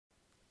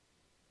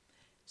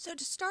So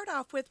to start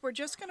off with, we're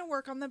just going to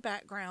work on the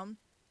background.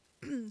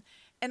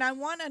 And I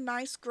want a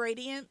nice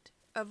gradient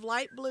of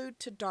light blue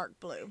to dark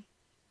blue.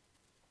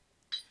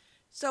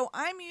 So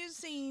I'm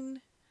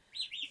using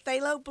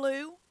phthalo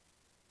blue,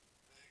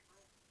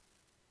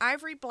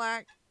 ivory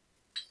black,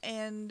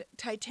 and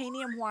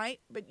titanium white,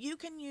 but you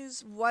can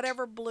use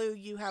whatever blue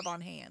you have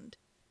on hand.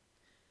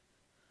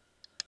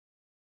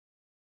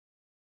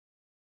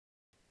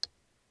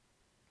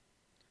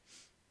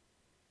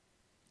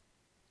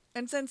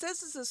 And since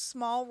this is a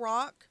small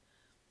rock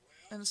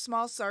and a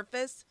small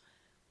surface,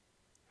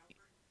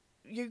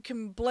 you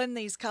can blend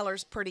these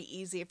colors pretty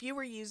easy. If you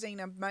were using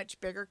a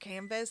much bigger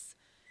canvas,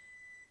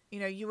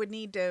 you would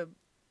need to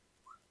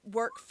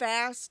work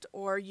fast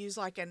or use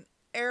like an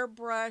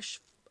airbrush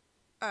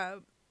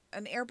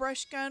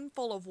gun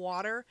full of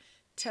water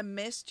to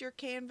mist your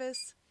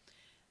canvas.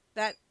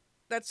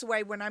 That's the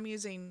way when I'm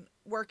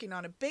working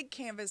on a big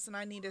canvas and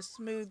I need a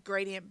smooth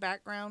gradient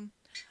background,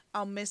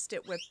 I'll mist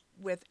it with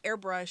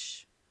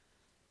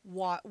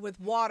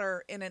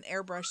water in an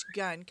airbrush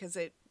gun, because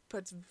it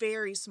puts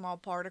very small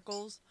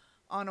particles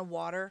on a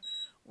water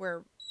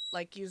where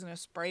like using a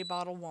spray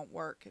bottle won't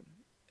work.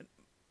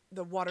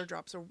 The water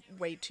drops are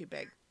way too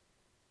big.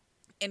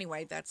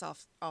 Anyway, that's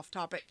off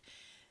topic.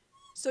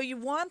 So you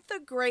want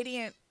the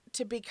gradient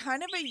to be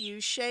kind of a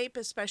U shape,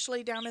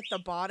 especially down at the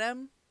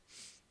bottom.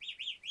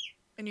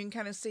 And you can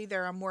kind of see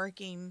there I'm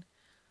working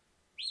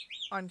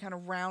on kind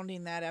of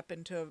rounding that up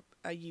into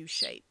a U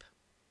shape.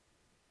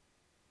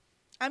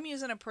 I'm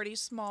using a pretty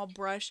small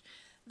brush.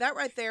 That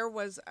right there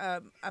was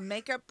a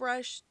makeup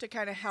brush to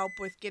kind of help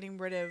with getting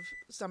rid of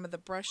some of the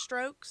brush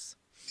strokes.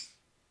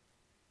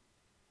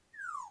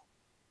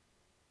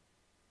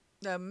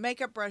 The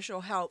makeup brush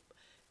will help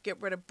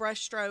get rid of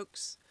brush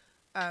strokes.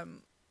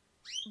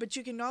 But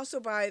you can also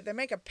they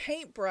make a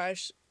paint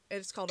brush.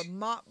 It's called a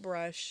mop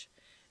brush.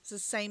 It's the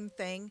same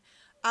thing.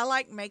 I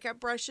like makeup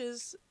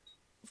brushes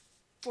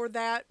for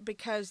that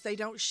because they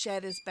don't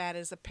shed as bad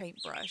as a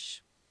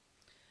paintbrush.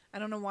 I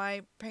don't know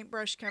why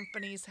paintbrush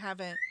companies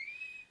haven't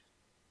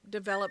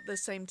developed the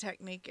same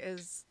technique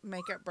as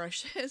makeup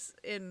brushes,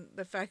 in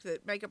the fact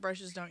that makeup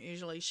brushes don't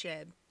usually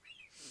shed.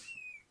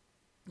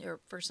 They're,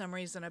 for some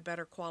reason, a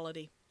better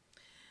quality.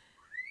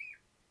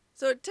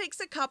 So it takes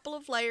a couple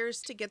of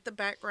layers to get the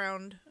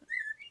background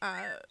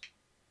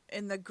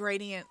in the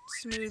gradient,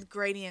 smooth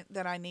gradient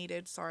that I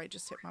needed. Sorry, I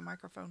just hit my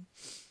microphone.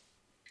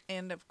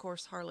 And of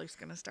course, Harley's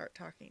going to start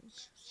talking.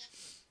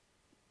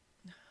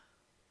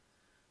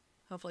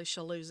 Hopefully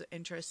she'll lose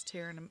interest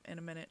here in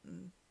a minute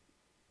and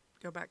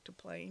go back to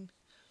playing.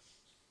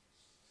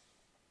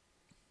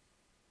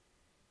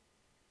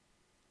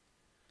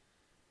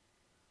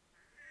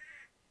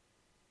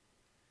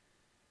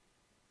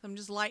 I'm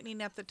just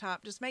lightening up the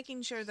top, just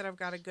making sure that I've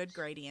got a good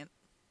gradient.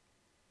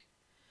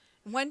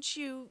 Once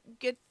you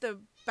get the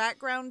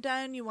background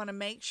done, you want to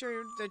make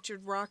sure that your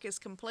rock is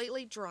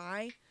completely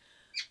dry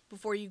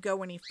before you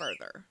go any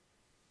further.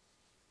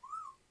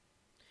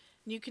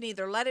 You can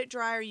either let it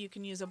dry or you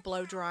can use a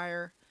blow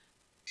dryer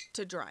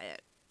to dry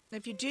it.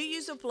 If you do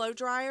use a blow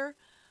dryer,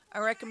 I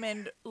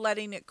recommend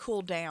letting it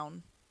cool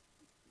down,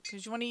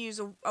 because you want to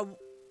use a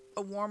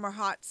warm or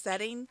hot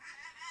setting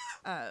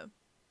and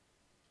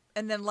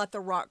then let the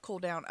rock cool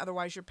down.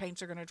 Otherwise, your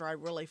paints are going to dry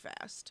really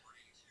fast.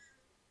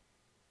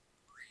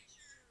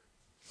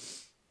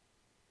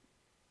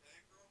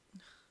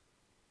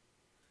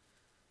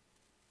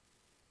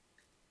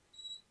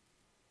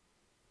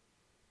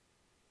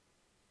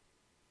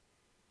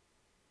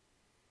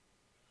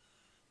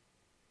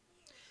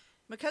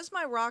 Because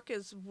my rock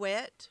is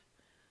wet,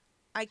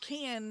 I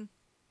can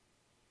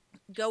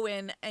go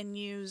in and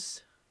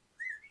use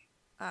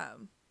I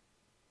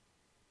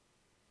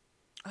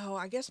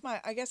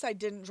guess I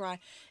didn't dry.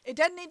 It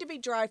doesn't need to be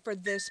dry for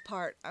this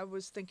part. I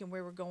was thinking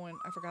we were going,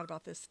 I forgot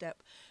about this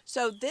step.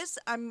 So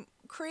I'm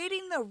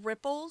creating the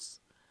ripples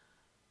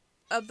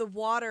of the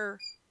water.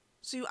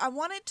 So I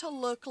want it to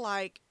look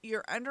like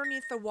you're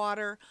underneath the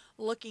water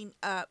looking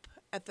up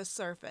at the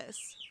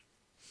surface.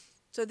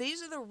 So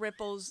these are the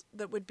ripples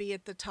that would be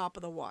at the top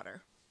of the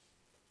water.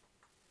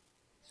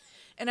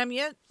 And I'm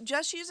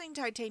just using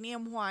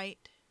titanium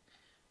white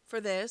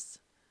for this.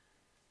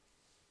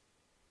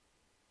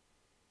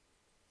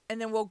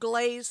 And then we'll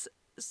glaze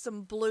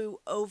some blue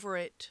over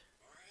it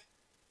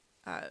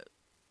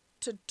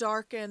to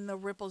darken the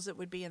ripples that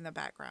would be in the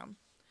background.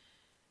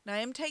 Now I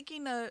am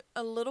taking a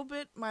little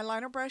bit, my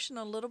liner brush, and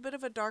a little bit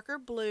of a darker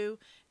blue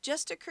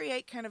just to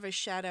create kind of a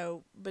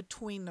shadow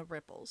between the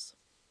ripples.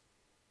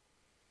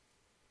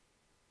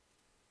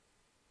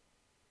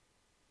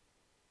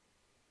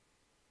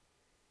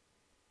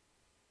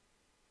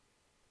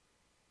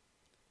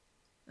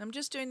 I'm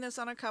just doing this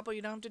on a couple.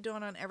 You don't have to do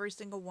it on every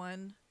single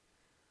one.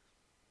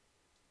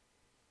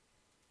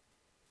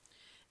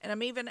 And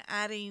I'm even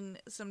adding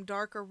some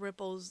darker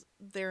ripples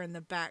there in the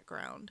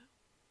background.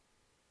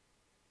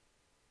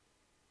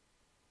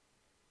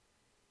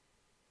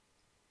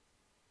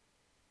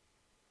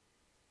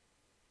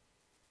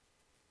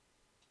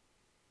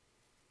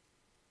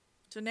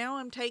 So now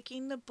I'm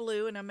taking the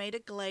blue and I made a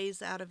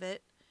glaze out of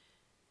it.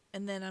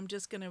 And then I'm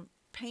just going to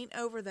paint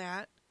over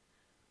that.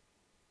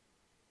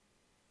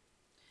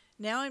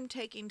 Now I'm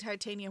taking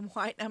titanium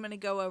white and I'm going to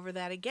go over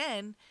that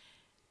again.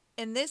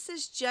 And this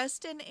is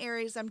just in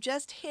areas, I'm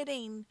just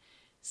hitting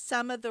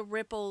some of the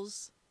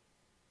ripples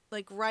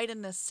like right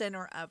in the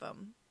center of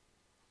them.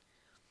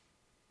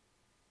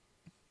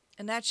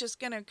 And that's just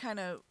going to kind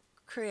of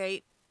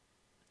create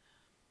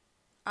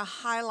a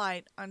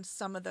highlight on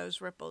some of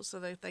those ripples so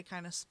that they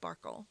kind of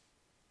sparkle.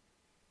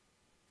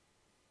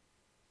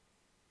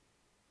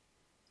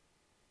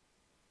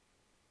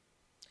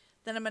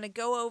 Then I'm going to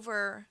go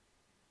over,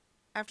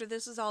 after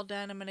this is all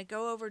done, I'm going to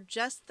go over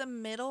just the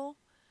middle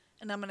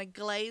and I'm going to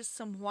glaze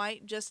some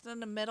white just in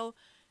the middle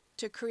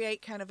to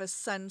create kind of a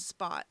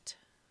sunspot.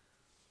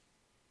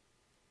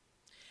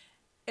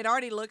 It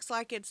already looks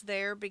like it's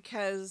there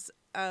because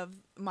of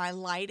my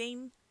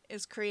lighting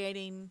is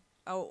creating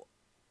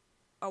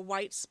a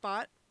white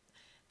spot.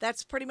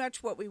 That's pretty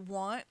much what we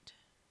want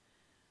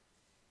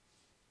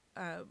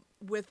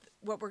with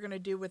what we're going to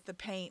do with the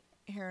paint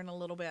here in a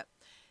little bit.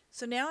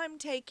 So now I'm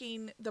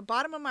taking, the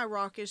bottom of my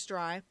rock is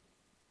dry,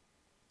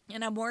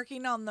 and I'm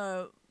working on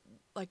the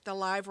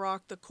live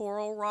rock, the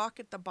coral rock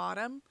at the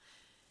bottom.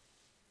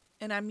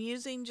 And I'm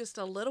using just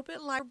a little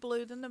bit lighter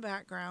blue than the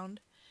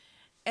background.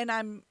 And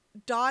I'm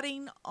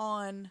dotting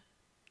on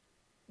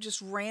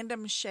just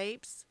random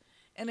shapes.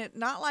 And it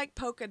not like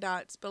polka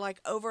dots, but like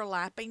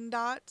overlapping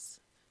dots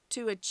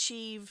to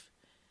achieve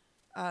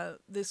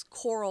this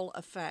coral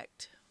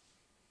effect.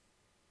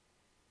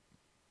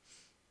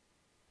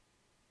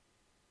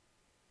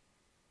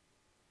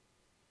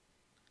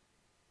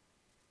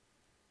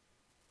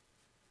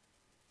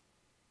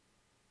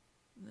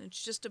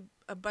 It's just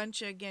a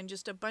bunch of, again,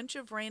 just a bunch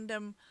of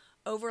random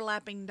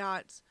overlapping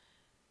dots.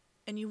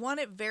 And you want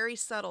it very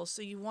subtle.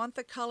 So you want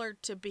the color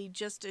to be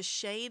just a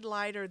shade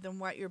lighter than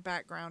what your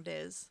background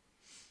is.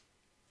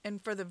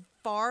 And for the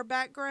far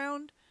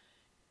background,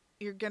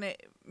 you're going to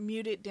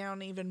mute it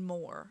down even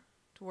more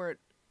to where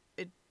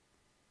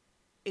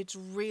it's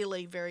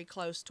really very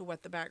close to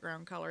what the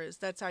background color is.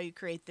 That's how you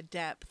create the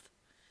depth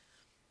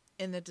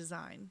in the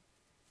design.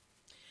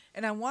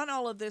 And I want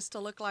all of this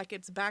to look like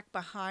it's back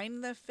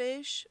behind the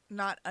fish,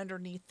 not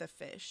underneath the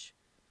fish.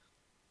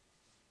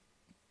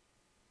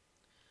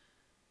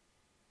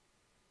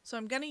 So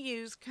I'm going to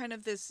use kind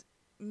of this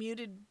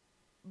muted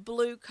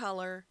blue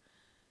color.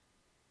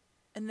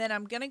 And then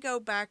I'm going to go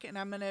back and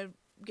I'm going to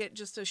get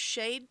just a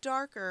shade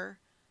darker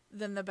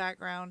than the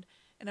background.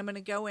 And I'm going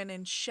to go in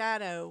and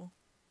shadow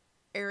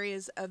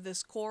areas of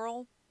this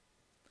coral.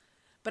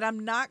 But I'm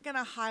not going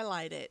to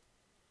highlight it.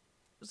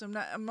 So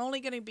I'm only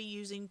going to be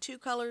using 2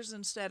 colors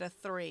instead of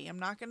 3. I'm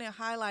not going to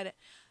highlight it.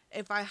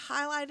 If I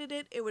highlighted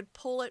it, it would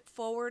pull it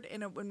forward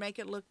and it would make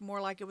it look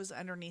more like it was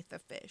underneath the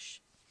fish.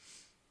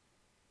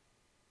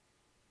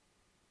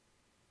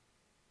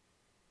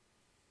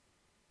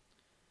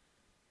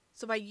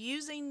 So by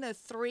using the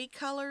 3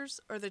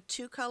 colors or the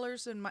 2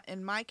 colors,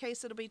 in my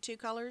case it'll be 2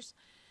 colors,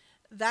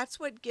 that's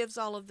what gives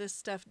all of this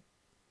stuff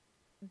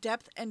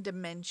depth and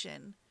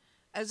dimension.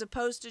 As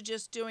opposed to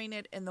just doing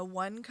it in the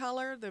 1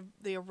 color,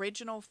 the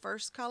original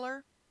first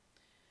color,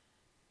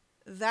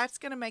 that's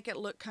going to make it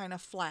look kind of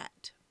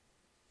flat.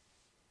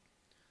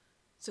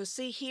 So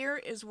see, here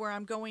is where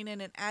I'm going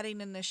in and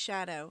adding in the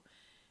shadow.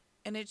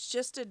 And it's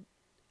just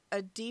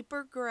a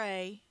deeper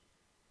gray.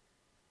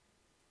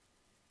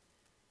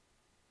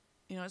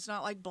 You know, it's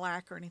not like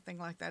black or anything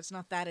like that. It's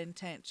not that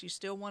intense. You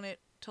still want it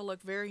to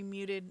look very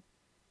muted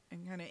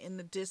and kind of in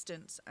the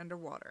distance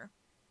underwater.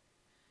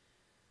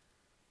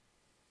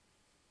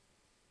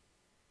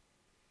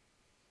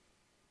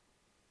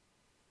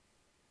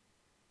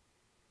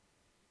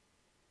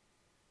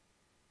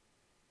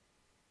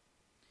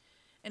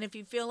 And if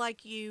you feel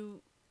like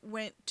you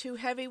went too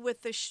heavy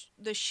with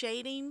the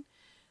shading,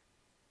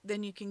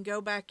 then you can go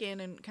back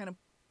in and kind of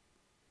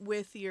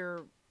with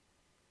your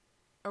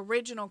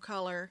original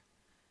color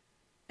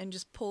and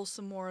just pull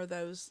some more of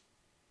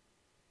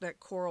that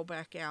coral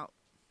back out.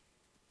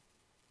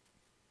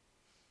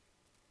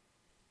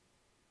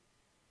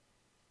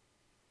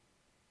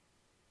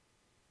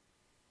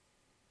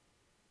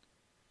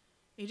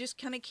 You just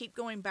kind of keep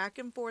going back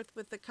and forth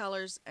with the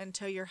colors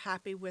until you're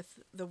happy with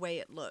the way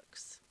it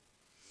looks.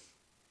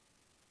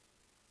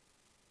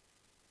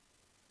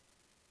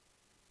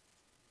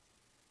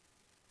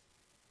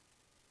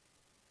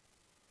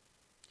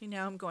 See,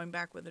 now I'm going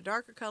back with a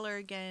darker color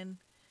again,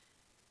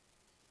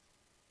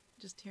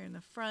 just here in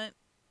the front.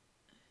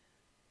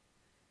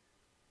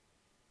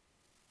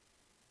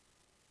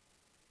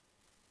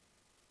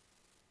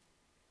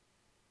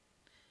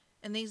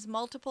 And these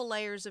multiple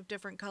layers of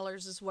different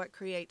colors is what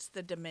creates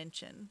the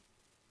dimension,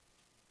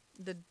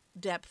 the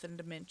depth and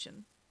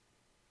dimension.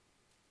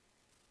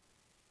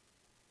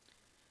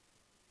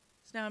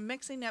 So now I'm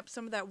mixing up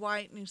some of that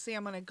white, and you see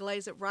I'm going to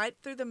glaze it right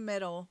through the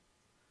middle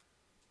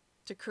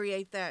to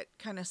create that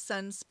kind of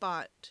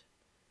sunspot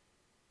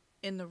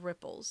in the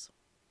ripples.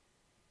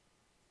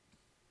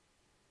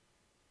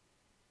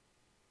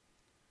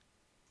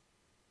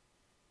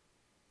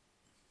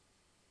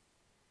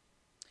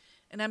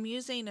 And I'm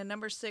using a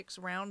number 6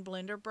 round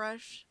blender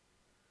brush.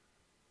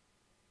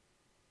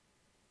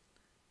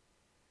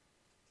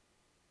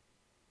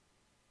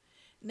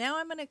 Now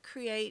I'm going to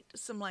create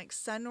some like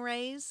sun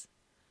rays.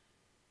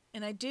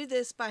 And I do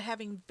this by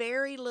having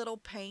very little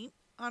paint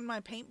on my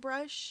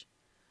paintbrush.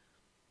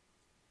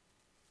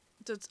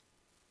 So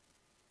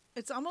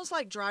it's almost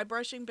like dry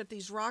brushing, but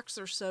these rocks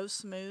are so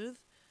smooth.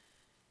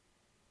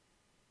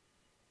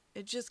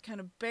 It just kind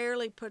of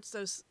barely puts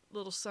those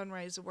little sun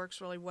rays. It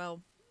works really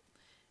well.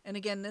 And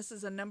again, this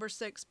is a number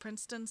 6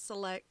 Princeton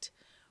Select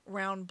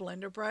round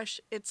blender brush.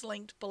 It's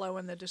linked below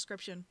in the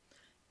description.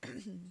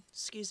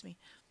 Excuse me.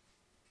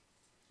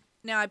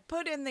 Now I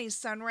put in these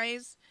sun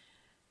rays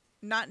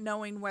not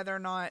knowing whether or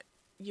not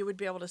you would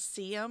be able to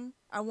see them.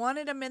 I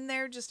wanted them in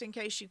there just in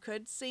case you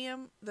could see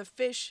them. The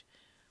fish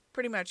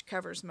pretty much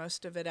covers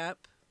most of it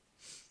up.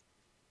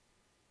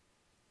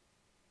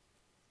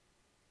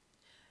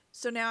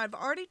 So now I've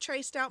already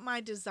traced out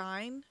my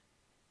design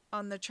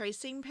on the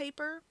tracing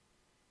paper.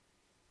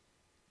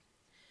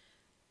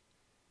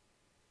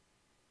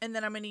 And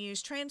then I'm going to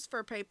use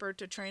transfer paper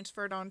to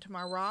transfer it onto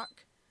my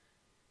rock.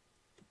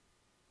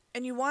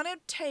 And you want to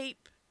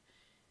tape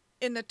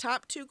in the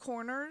top 2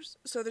 corners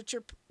so that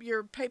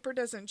your paper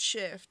doesn't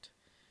shift.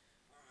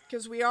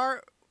 Because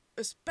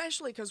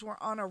especially because we're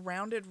on a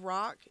rounded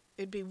rock,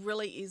 it'd be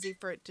really easy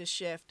for it to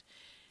shift.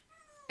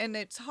 And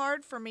it's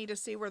hard for me to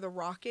see where the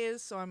rock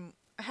is, so I'm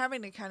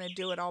having to kind of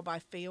do it all by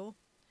feel.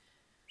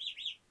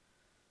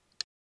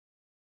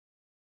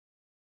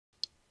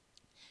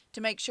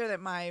 To make sure that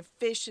my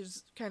fish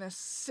is kind of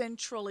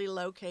centrally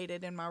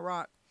located in my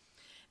rock.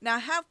 Now I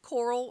have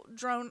coral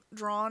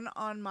drawn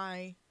on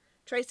my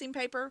tracing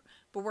paper,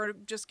 but we're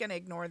just going to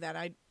ignore that.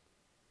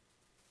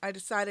 I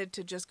decided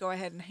to just go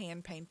ahead and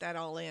hand paint that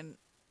all in.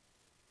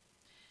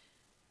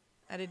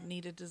 I didn't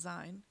need a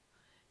design.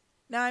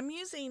 Now I'm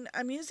using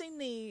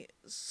the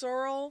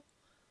Sorrel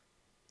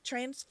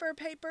transfer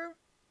paper.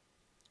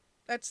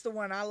 That's the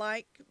one I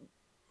like.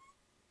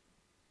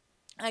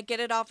 I get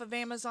it off of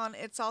Amazon.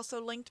 It's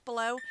also linked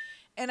below.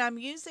 And I'm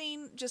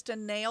using just a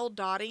nail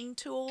dotting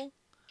tool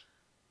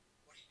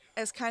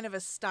as kind of a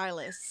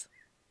stylus.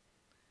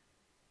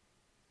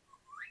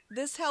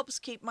 This helps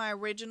keep my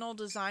original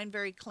design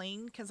very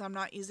clean because I'm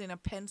not using a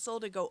pencil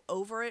to go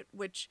over it,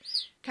 which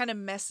kind of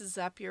messes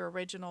up your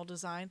original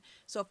design.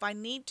 So if I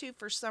need to,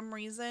 for some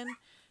reason,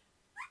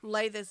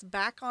 lay this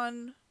back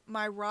on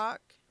my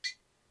rock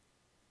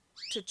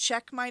to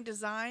check my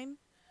design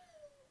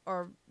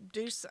or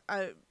do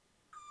a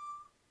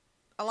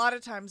lot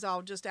of times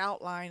I'll just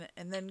outline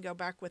and then go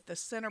back with the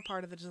center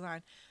part of the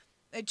design.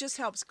 It just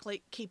helps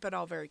keep it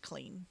all very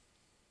clean.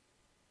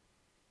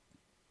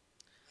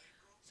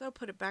 So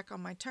put it back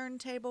on my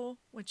turntable,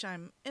 which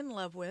I'm in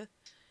love with.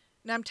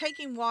 Now I'm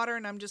taking water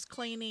and I'm just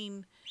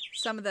cleaning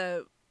some of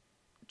the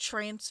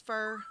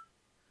transfer,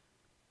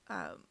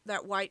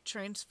 that white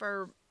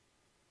transfer.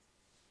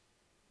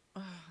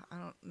 I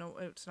don't know,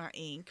 it's not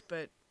ink,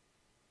 but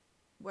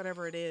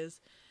whatever it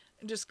is.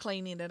 I'm just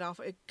cleaning it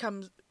off. It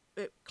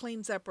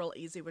cleans up real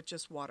easy with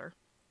just water.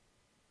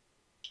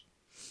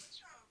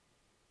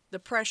 The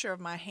pressure of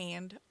my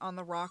hand on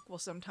the rock will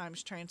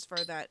sometimes transfer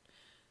that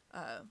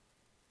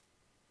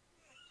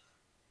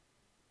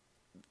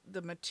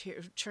the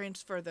material,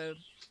 transfer the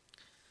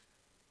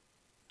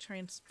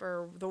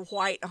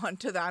white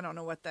onto the, I don't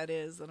know what that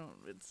is.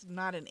 It's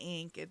not an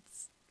ink.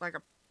 It's like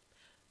a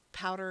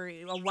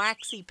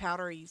waxy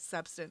powdery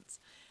substance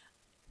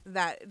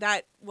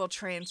that will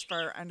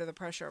transfer under the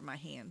pressure of my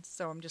hands.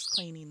 So I'm just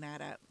cleaning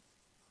that up.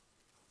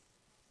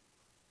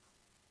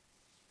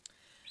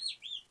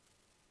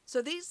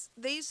 So these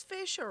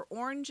fish are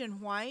orange and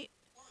white,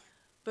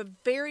 but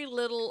very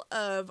little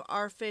of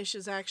our fish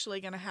is actually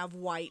going to have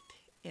white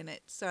in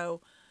it. So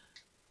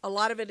a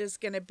lot of it is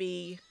going to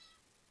be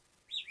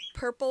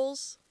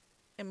purples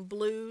and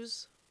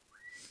blues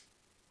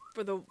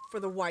for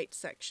the white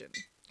section.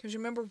 Because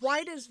remember,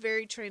 white is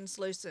very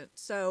translucent.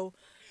 So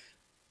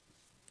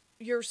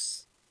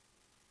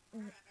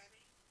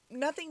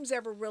nothing's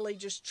ever really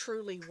just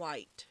truly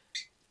white,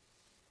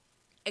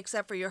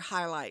 except for your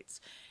highlights.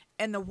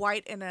 And the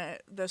white in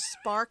the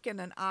spark in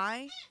an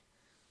eye,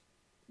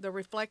 the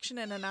reflection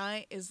in an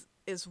eye is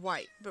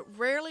white. But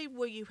rarely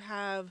will you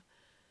have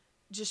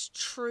just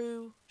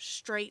true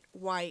straight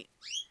white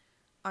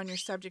on your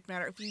subject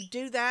matter. If you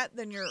do that,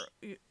 then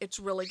it's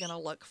really going to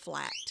look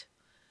flat.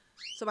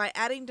 So by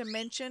adding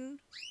dimension,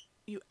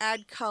 you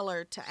add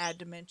color to add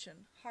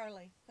dimension.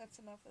 Harley, that's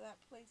enough of that,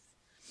 please.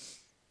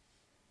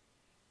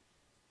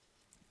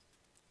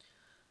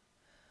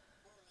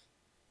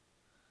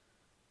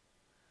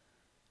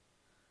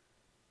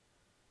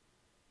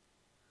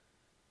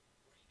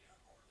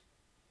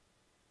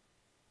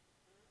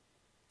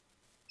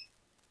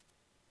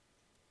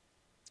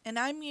 And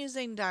I'm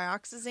using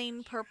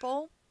dioxazine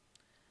purple.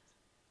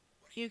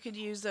 You could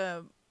use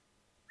a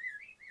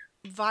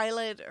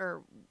violet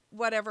or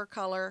whatever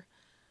color,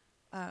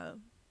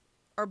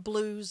 or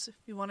blues if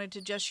you wanted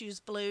to just use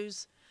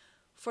blues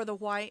for the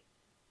white.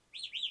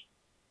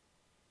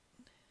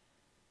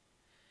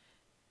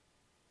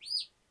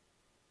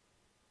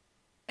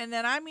 And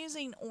then I'm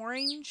using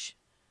orange,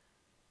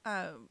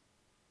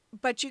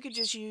 but you could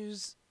just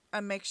use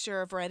a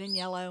mixture of red and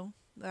yellow.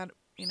 That,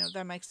 you know,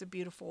 that makes a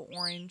beautiful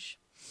orange.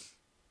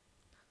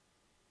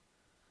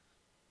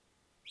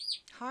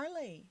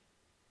 Harley,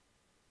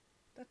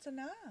 that's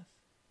enough.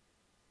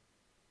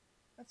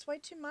 That's way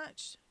too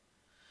much.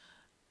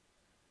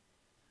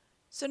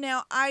 So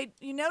now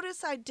you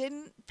notice I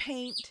didn't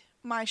paint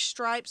my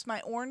stripes,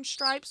 my orange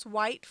stripes,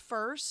 white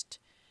first.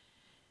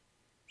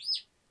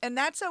 And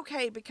that's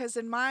okay because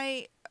in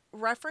my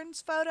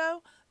reference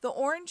photo, the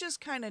orange is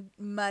kind of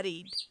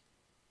muddied.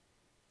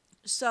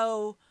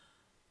 So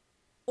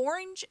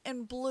orange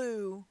and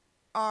blue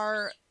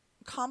are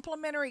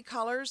complementary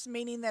colors,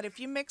 meaning that if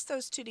you mix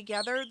those two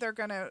together, they're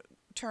going to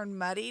turn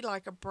muddy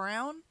like a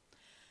brown.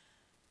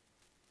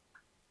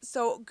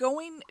 So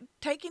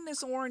taking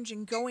this orange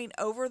and going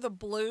over the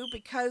blue,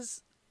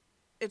 because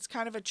it's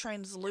kind of a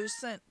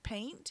translucent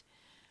paint,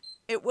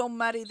 it will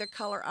muddy the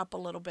color up a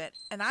little bit.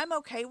 And I'm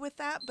okay with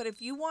that, but if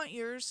you want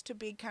yours to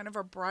be kind of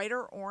a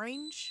brighter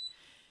orange,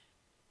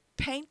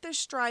 paint the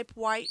stripe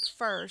white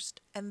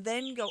first and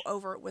then go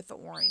over it with the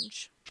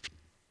orange.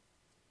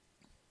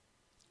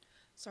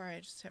 Sorry, I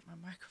just hit my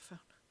microphone.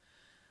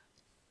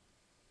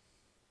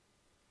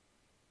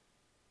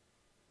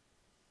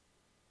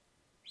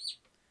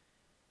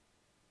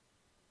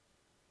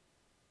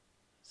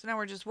 So now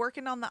we're just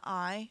working on the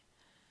eye.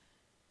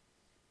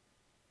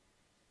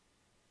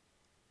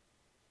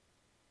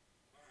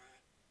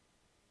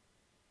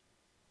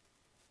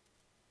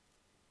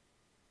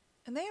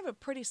 And they have a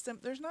pretty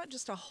simple, there's not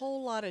just a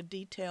whole lot of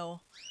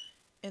detail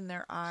in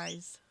their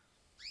eyes.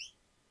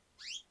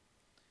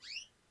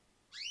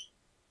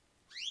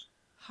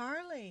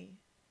 Harley.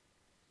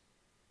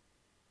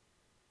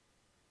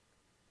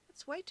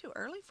 It's way too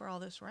early for all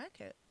this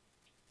racket.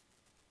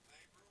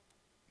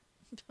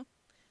 Don't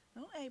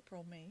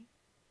April me.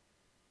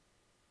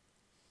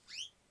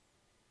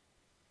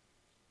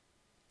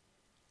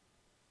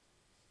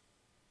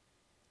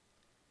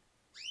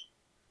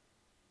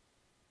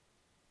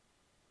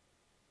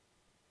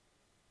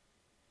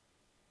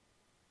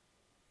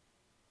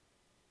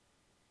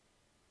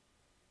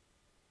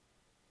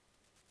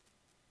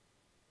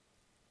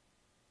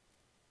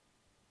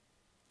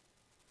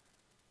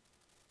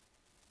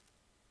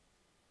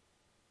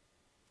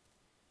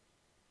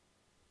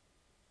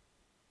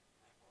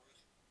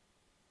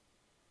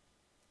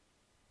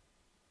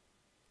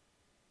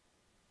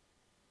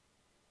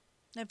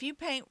 Now, if you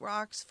paint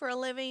rocks for a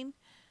living,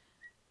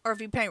 or if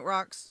you paint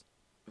rocks,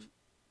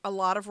 a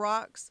lot of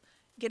rocks,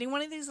 getting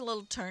one of these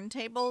little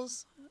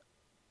turntables,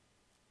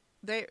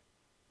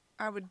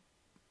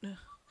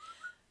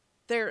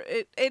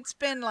 it's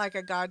been like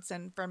a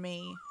godsend for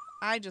me.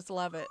 I just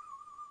love it.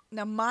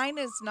 Now mine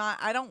is not,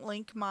 I don't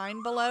link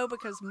mine below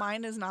because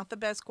mine is not the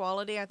best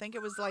quality. I think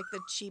it was like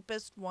the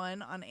cheapest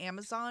one on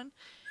Amazon.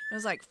 It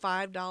was like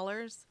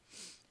 $5.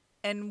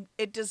 And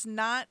it does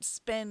not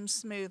spin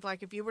smooth.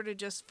 Like if you were to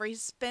just free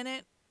spin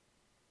it,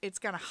 it's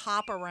going to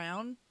hop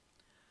around.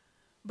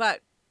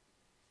 But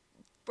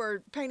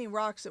for painting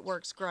rocks, it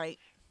works great.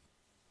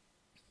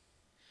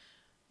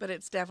 But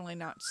it's definitely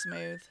not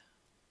smooth.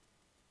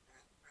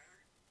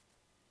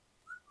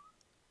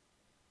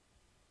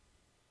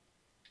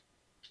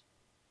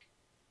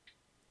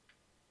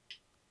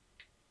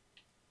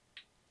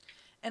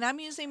 And I'm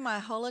using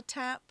my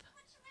Holotap.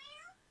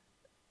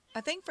 I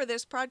think for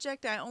this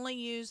project, I only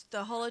used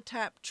the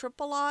Holotap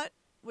Triple Lot,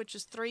 which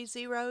is 3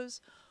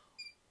 zeros,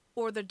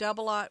 or the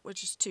Double Lot,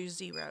 which is 2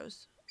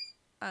 zeros.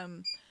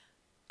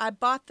 I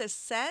bought this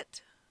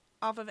set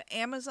off of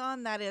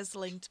Amazon. That is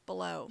linked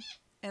below.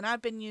 And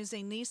I've been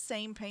using these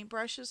same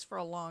paintbrushes for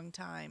a long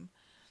time.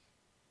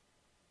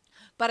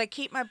 But I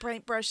keep my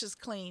paintbrushes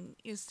clean.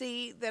 You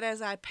see that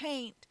as I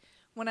paint,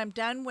 when I'm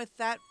done with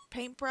that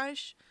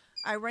paintbrush,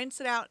 I rinse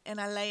it out and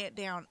I lay it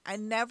down. I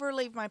never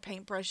leave my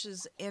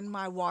paintbrushes in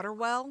my water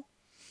well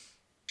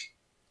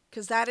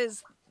because that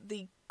is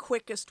the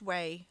quickest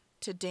way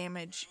to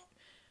damage.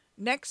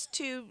 Next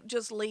to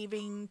just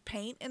leaving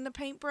paint in the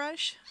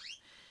paintbrush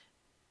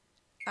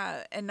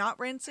and not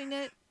rinsing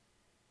it,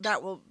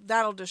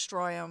 that'll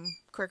destroy them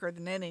quicker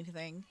than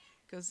anything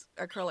because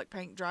acrylic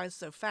paint dries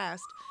so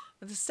fast.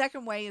 But the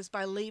second way is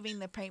by leaving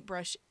the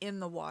paintbrush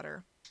in the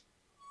water.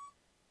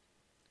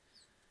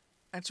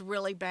 That's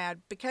really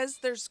bad because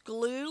there's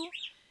glue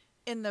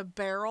in the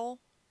barrel,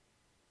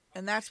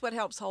 and that's what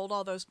helps hold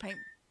all those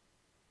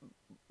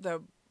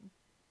the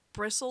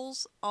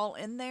bristles all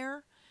in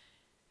there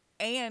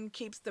and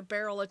keeps the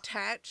barrel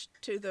attached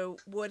to the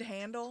wood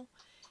handle.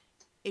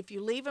 If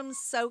you leave them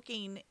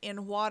soaking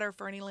in water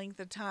for any length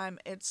of time,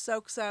 it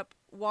soaks up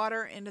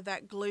water into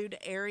that glued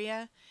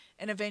area,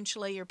 and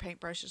eventually your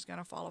paintbrush is going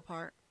to fall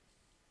apart.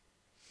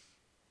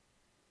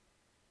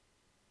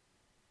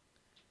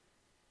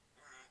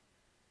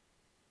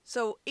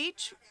 So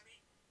each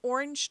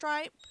orange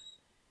stripe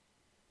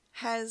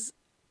has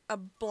a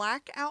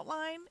black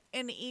outline,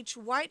 and each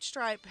white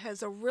stripe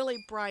has a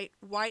really bright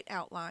white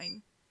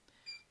outline.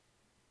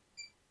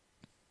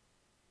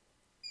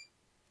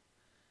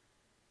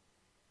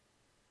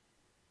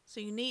 So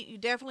you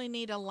definitely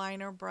need a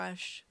liner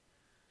brush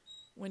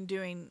when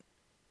doing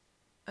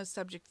a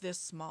subject this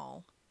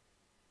small.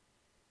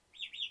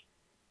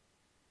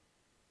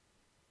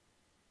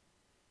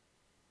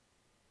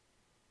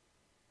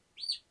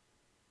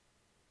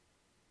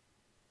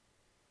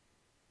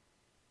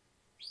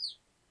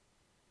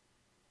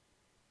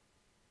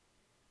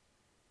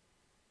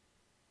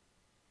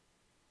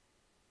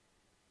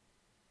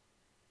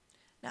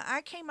 Now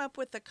I came up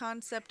with the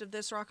concept of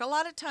this rock. A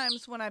lot of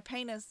times when I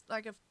paint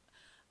if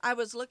I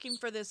was looking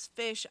for this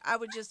fish, I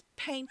would just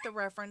paint the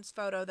reference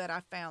photo that I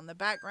found, the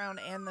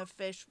background and the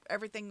fish,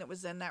 everything that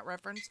was in that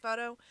reference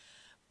photo.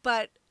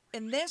 But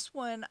in this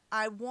one,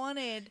 I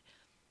wanted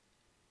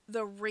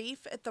the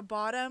reef at the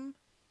bottom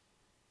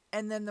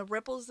and then the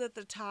ripples at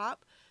the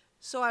top.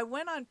 So I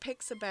went on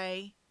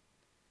Pixabay,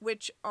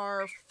 which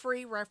are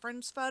free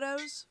reference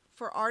photos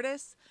for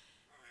artists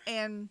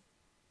and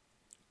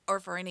or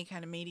for any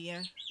kind of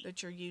media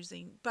that you're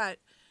using. But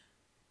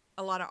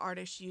a lot of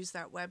artists use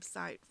that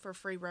website for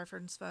free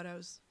reference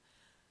photos.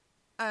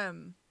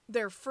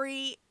 They're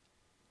free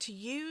to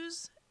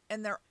use,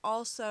 and they're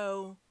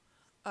also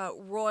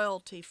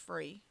royalty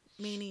free,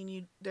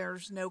 meaning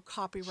there's no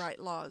copyright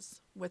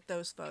laws with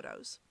those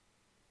photos.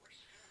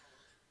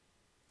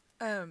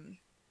 But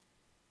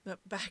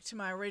back to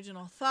my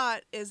original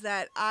thought is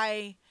that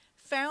I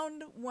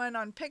found one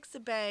on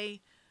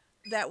Pixabay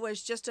that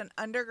was just an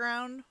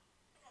underwater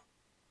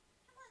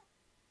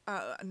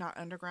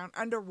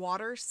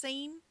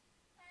scene.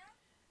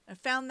 I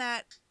found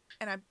that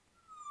and I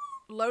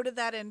loaded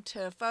that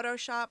into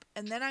Photoshop,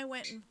 and then I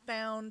went and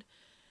found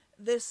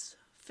this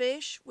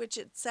fish, which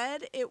it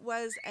said it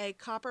was a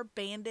copper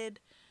banded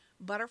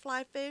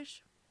butterfly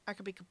fish. I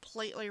could be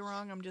completely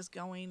wrong. I'm just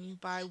going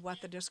by what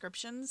the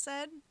description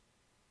said.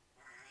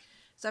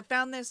 So I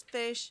found this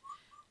fish,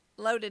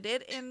 loaded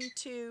it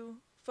into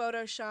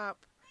Photoshop,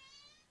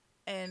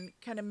 and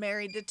kind of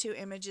married the two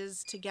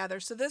images together.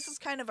 So this is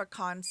kind of a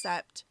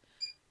concept,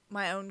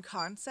 my own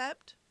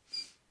concept.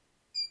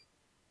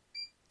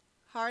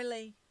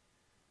 Harley.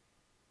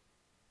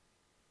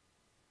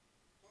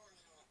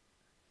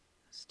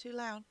 It's too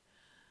loud.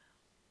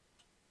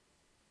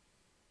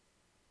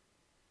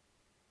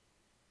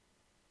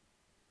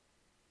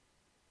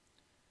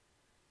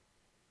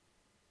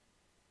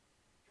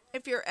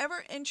 If you're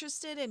ever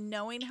interested in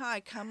knowing how I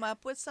come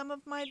up with some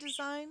of my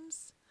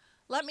designs,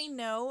 let me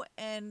know,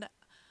 and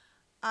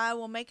I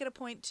will make it a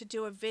point to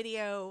do a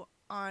video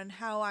on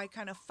how I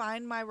kind of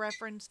find my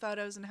reference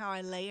photos and how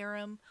I layer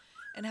them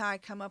and how I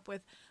come up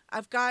with.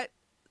 I've got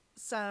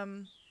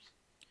some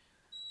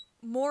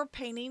more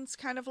paintings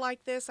kind of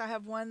like this. I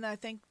have one that I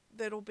think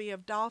that'll be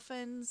of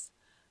dolphins.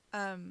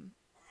 I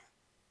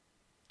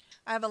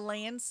have a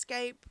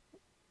landscape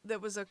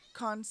that was a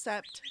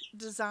concept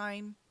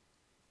design.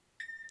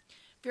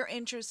 If you're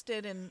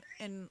interested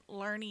in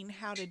learning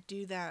how to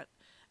do that,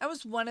 that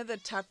was one of the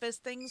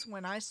toughest things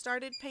when I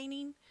started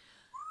painting,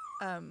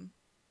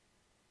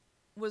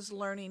 was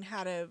learning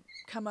how to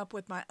come up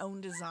with my own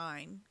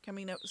design,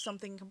 coming up with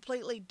something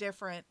completely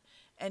different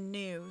and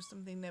new,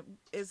 something that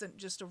isn't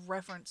just a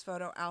reference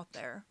photo out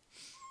there.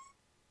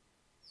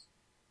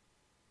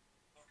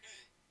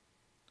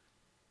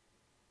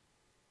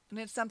 And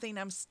it's something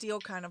I'm still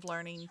kind of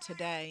learning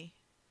today.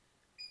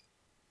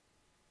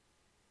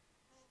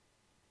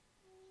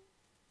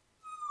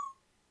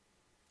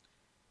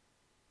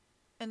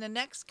 And the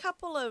next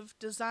couple of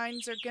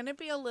designs are going to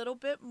be a little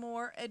bit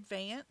more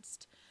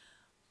advanced,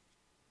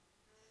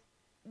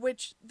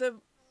 which the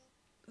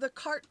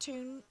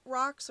cartoon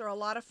rocks are a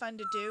lot of fun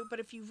to do, but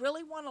if you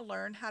really want to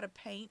learn how to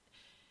paint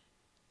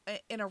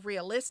in a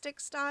realistic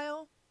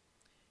style,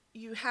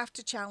 you have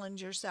to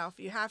challenge yourself.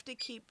 You have to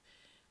keep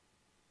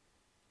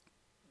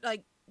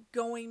like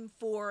going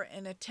for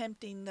and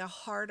attempting the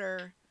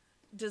harder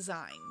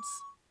designs.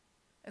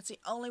 That's the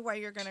only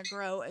way you're going to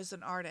grow as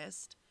an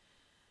artist.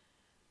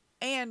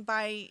 And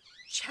by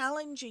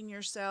challenging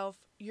yourself,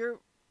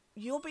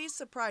 you'll be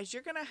surprised.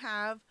 You're going to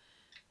have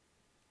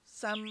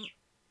some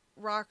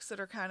rocks that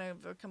are kind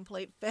of a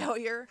complete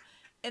failure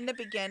in the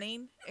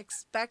beginning.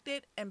 Expect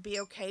it and be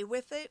okay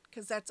with it,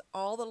 because that's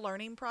all the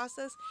learning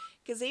process.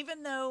 Because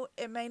even though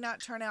it may not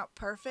turn out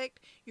perfect,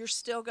 you're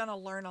still going to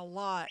learn a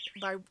lot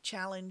by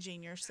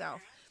challenging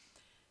yourself.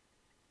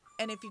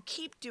 And if you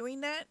keep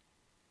doing that,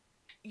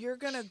 you're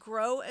going to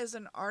grow as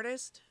an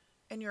artist,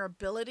 and your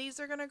abilities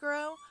are going to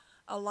grow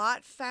a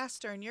lot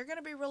faster, and you're going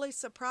to be really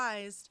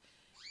surprised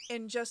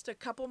in just a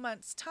couple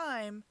months'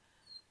 time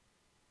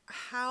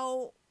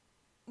how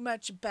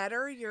much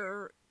better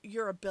your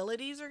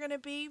abilities are going to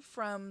be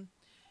from,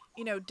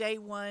 day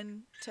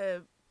one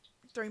to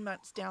 3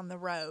 months down the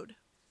road.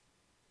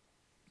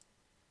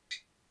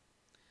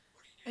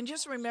 And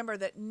just remember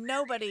that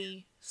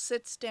nobody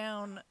sits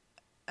down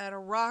at a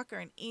rock or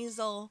an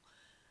easel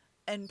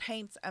and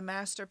paints a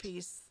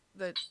masterpiece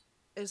that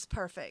is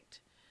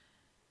perfect.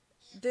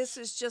 This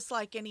is just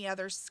like any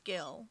other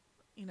skill,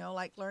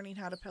 like learning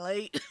how to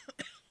play.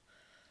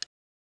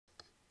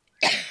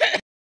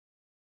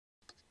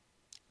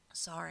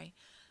 Sorry,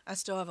 I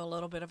still have a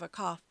little bit of a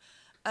cough.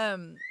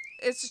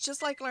 it's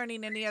just like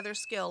learning any other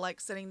skill,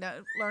 like sitting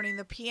down, learning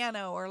the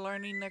piano or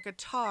learning the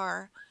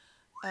guitar,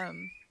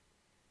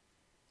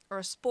 or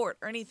a sport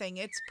or anything.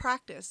 It's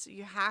practice.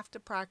 You have to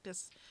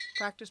practice,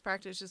 practice,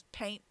 practice. Just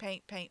paint,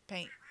 paint, paint,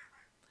 paint.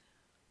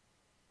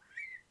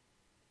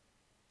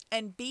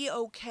 And be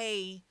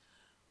okay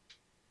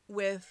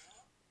with,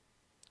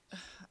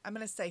 I'm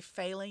going to say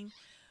failing,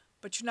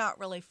 but you're not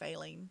really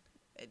failing.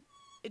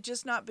 It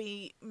just not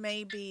be,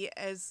 may be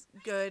as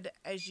good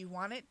as you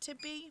want it to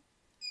be.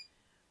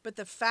 But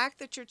the fact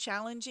that you're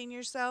challenging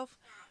yourself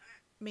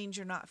means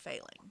you're not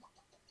failing.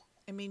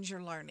 It means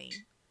you're learning.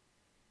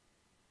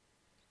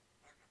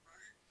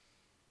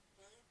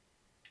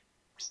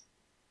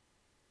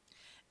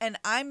 And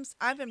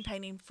I've been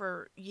painting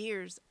for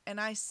years,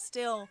 and I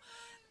still,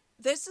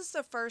 this is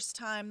the first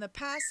time, the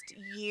past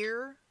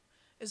year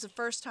is the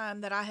first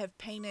time that I have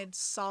painted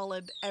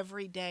solid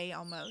every day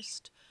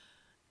almost.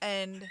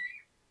 And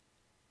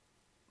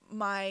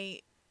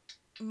my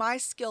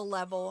skill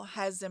level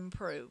has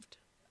improved.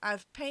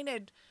 I've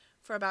painted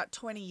for about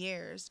 20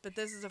 years, but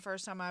this is the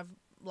first time I've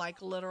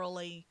like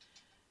literally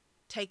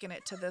taken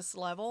it to this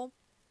level,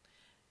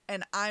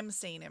 and I'm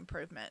seeing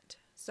improvement.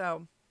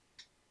 So,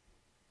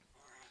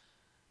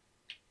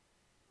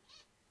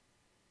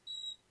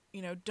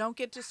 you know, don't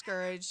get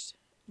discouraged.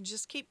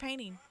 Just keep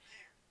painting.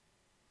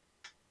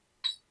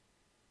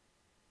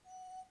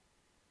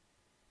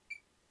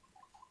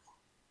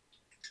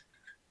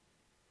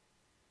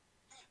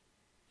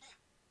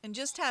 And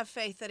just have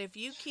faith that if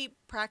you keep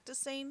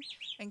practicing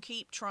and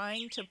keep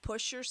trying to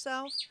push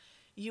yourself,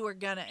 you are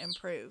going to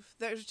improve.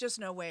 There's just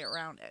no way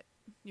around it.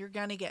 You're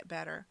going to get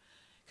better.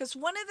 Because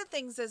one of the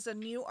things as a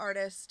new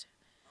artist,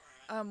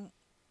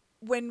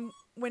 when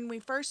we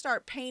first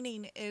start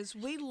painting is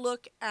we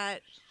look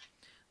at,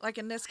 like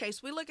in this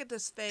case, we look at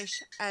this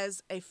fish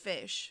as a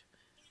fish.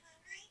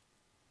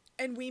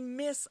 And we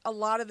miss a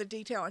lot of the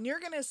detail. And you're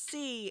going to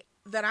see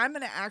that I'm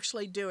going to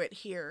actually do it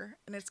here.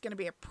 And it's going to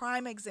be a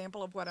prime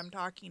example of what I'm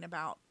talking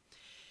about.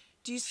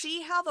 Do you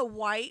see how the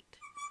white,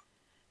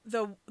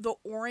 the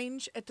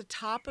orange at the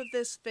top of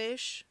this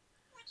fish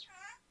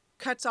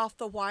cuts off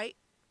the white?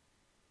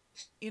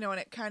 You know, and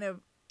it kind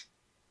of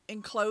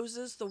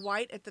encloses the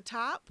white at the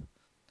top?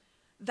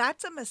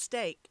 That's a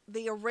mistake.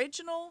 The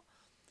original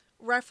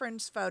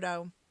reference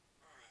photo,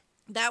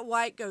 that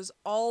white goes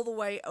all the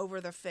way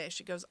over the fish.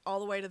 It goes all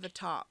the way to the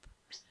top.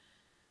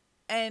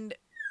 And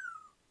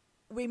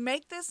we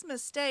make this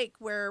mistake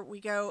where we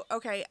go,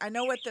 okay, I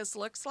know what this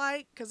looks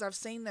like because I've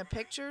seen the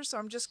picture, so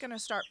I'm just going to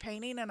start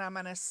painting, and I'm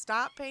going to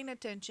stop paying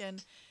attention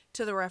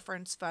to the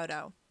reference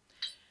photo.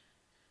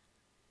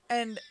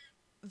 And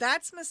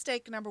that's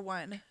mistake number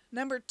one.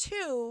 Number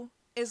two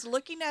is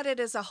looking at it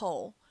as a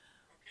whole.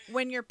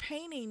 When you're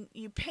painting,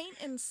 you paint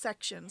in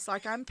sections,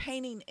 like I'm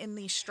painting in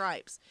these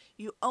stripes.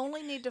 You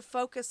only need to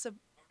focus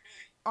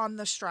on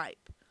the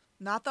stripe,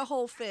 not the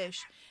whole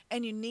fish,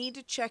 and you need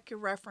to check your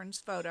reference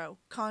photo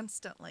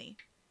constantly.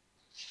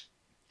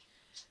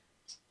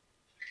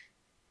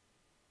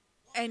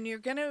 And you're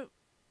going to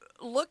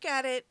look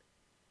at it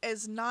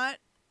as not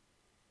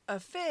a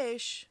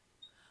fish,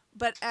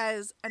 but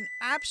as an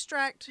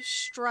abstract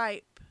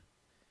stripe.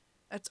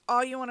 That's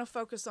all you want to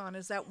focus on,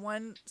 is that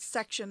one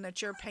section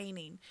that you're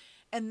painting.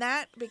 And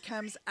that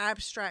becomes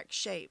abstract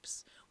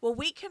shapes. Well,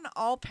 we can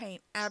all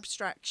paint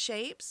abstract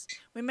shapes.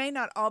 We may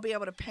not all be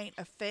able to paint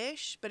a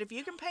fish, but if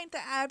you can paint the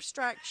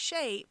abstract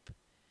shape,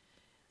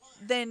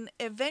 then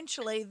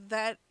eventually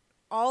that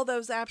all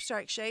those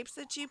abstract shapes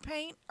that you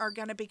paint are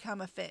going to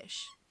become a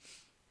fish.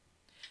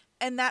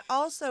 And that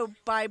also,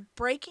 by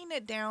breaking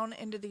it down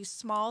into these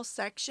small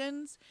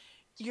sections,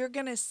 you're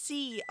going to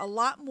see a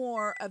lot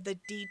more of the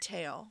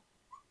detail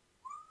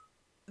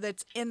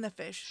that's in the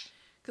fish.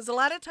 Because a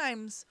lot of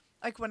times,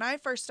 like when I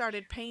first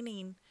started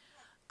painting,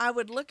 I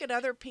would look at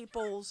other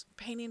people's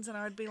paintings and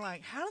I would be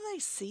like, how do they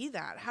see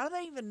that? How do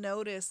they even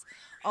notice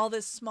all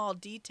this small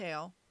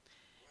detail?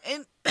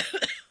 And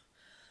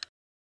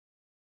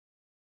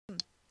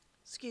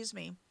excuse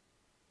me,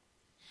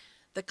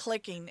 the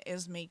clicking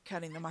is me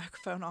cutting the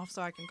microphone off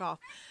so I can cough.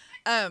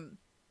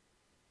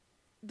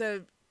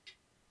 The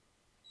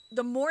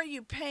more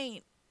you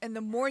paint and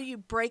the more you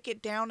break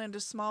it down into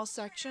small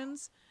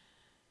sections,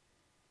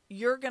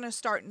 you're going to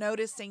start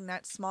noticing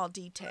that small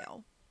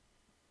detail.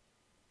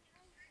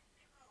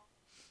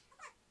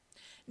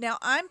 Now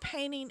I'm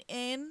painting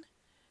in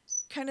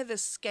kind of the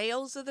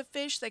scales of the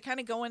fish. They kind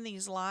of go in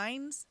these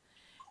lines,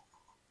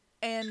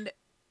 and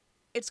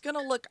it's going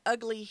to look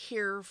ugly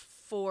here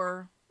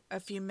for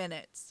a few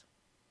minutes.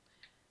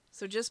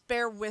 So just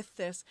bear with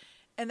this.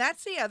 And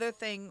that's the other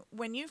thing.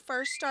 When you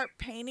first start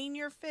painting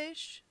your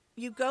fish,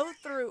 you go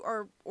through,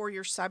 or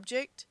your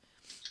subject,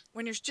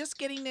 when you're just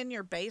getting in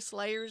your base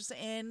layers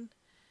in,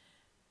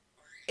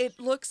 it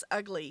looks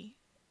ugly.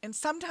 And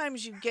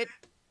sometimes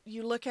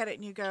you look at it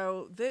and you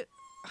go,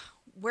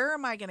 where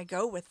am I going to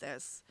go with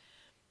this?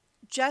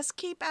 Just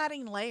keep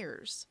adding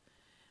layers.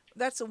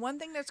 That's the one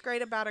thing that's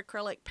great about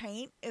acrylic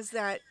paint, is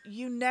that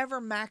you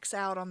never max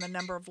out on the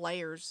number of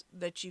layers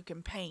that you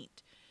can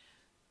paint.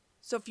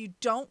 So if you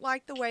don't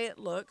like the way it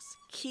looks,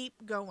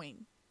 keep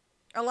going.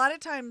 A lot of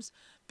times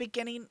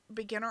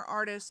beginner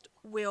artists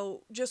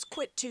will just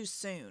quit too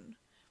soon.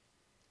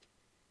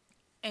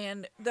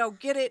 And they'll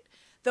get it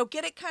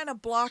kind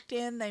of blocked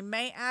in. They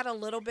may add a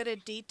little bit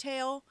of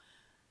detail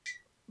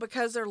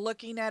because they're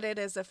looking at it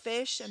as a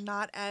fish and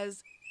not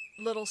as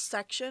little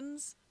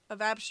sections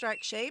of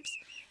abstract shapes.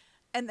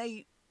 And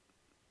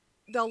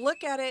they'll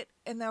look at it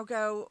and they'll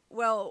go,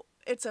 well,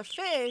 it's a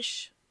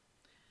fish,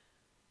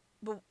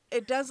 but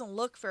it doesn't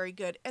look very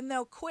good, and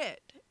they'll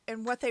quit.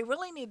 And what they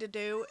really need to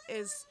do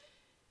is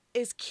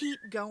keep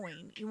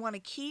going. You want to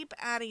keep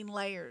adding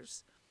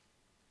layers.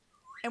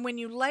 And when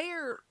you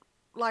layer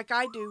like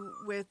I do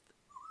with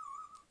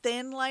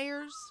thin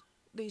layers,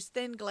 these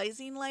thin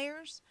glazing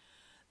layers,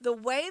 the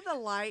way the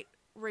light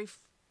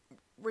refracts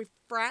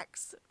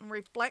and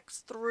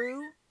reflects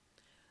through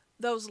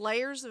those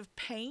layers of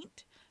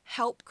paint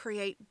help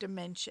create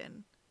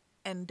dimension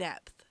and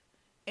depth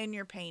in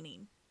your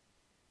painting.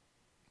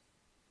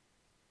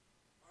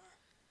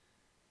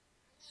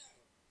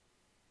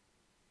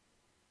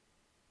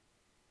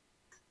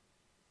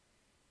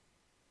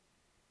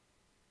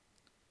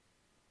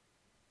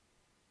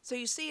 So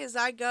you see, as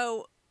I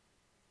go,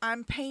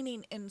 I'm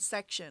painting in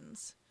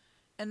sections,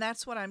 and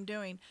that's what I'm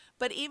doing.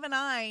 But even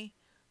I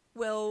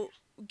will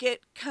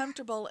get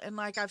comfortable and,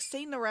 like, I've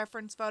seen the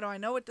reference photo, I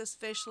know what this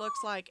fish looks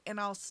like, and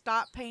I'll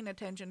stop paying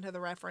attention to the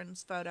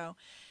reference photo.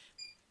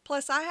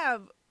 Plus, I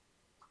have,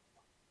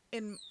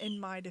 in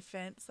my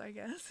defense, I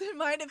guess, in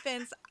my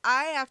defense,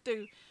 I have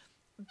to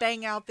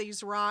bang out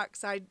these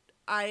rocks. I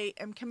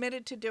am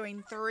committed to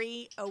doing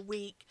 3 a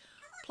week.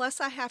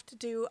 Plus, I have to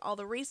do all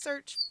the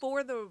research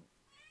for the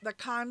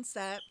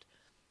concept.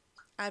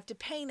 I have to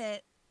paint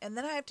it, and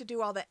then I have to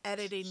do all the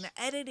editing. The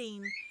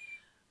editing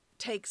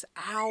takes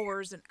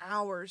hours and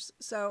hours.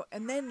 So,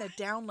 and then the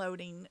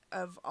downloading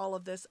of all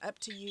of this up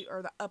to you,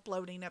 or the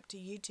uploading up to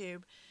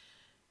YouTube,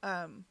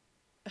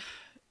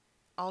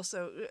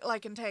 also,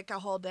 like, can take a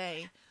whole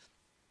day.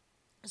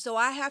 So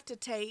I have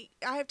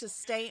to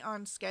stay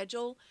on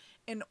schedule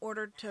in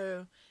order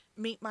to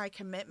meet my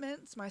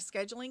commitments, my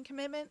scheduling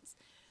commitments.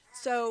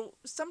 So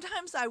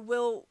sometimes I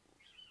will,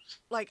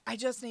 like, I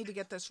just need to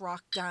get this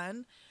rock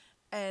done,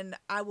 and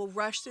I will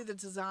rush through the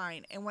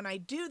design. And when I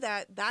do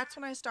that, that's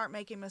when I start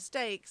making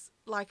mistakes,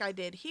 like I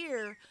did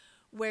here,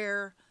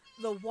 where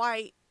the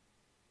white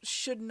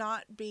should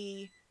not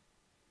be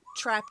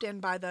trapped in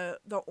by the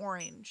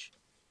orange.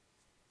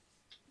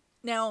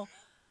 Now,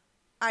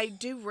 I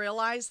do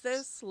realize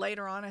this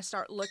later on. I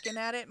start looking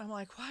at it and I'm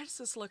like, why does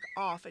this look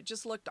off? It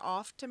just looked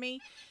off to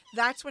me.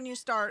 That's when you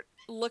start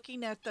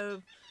looking at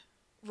the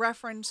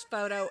reference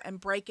photo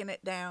and breaking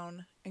it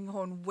down and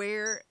going,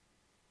 where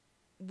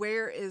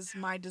is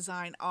my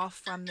design off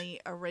from the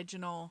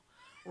original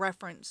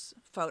reference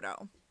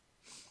photo?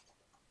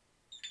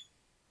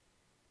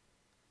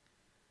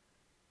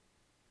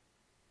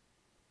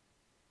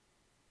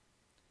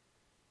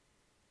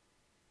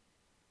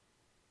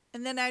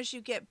 And then as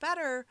you get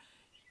better,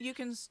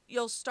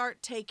 you'll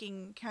start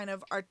taking kind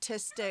of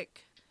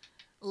artistic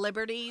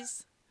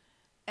liberties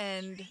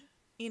and,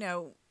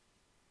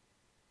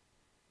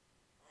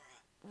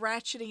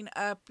 ratcheting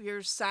up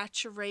your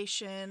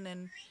saturation.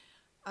 And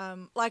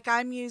like,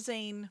 I'm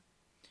using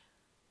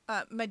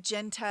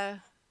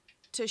magenta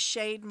to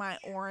shade my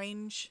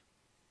orange.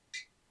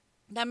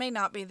 That may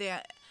not be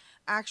the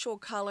actual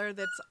color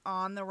that's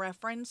on the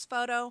reference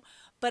photo,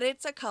 but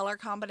it's a color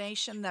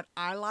combination that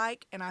I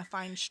like and I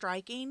find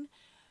striking.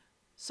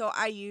 So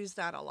I use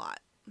that a lot.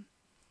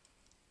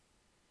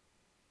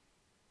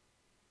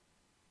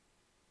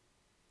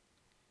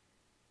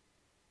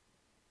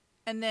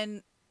 And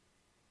then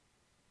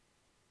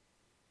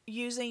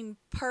using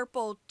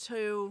purple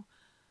to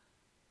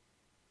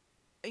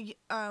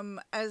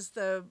as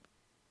the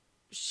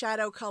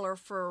shadow color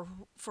for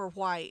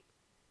white,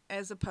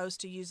 as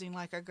opposed to using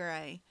like a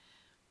gray.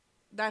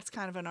 That's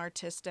kind of an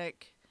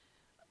artistic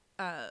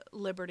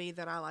liberty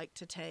that I like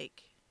to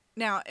take.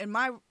 Now, in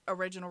my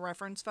original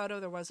reference photo,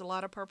 there was a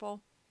lot of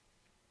purple,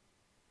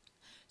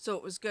 so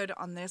it was good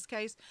on this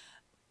case.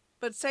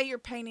 But say you're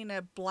painting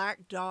a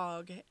black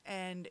dog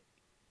and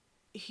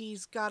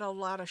he's got a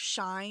lot of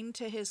shine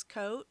to his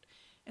coat.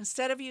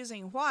 Instead of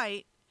using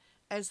white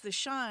as the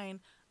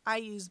shine, I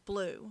use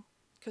blue,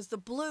 because the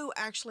blue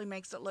actually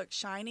makes it look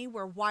shiny,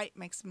 where white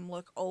makes him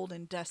look old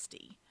and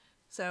dusty.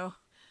 So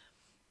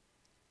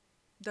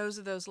those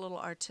are those little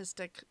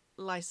artistic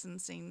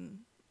licensing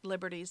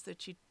liberties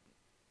that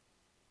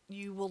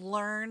you will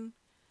learn,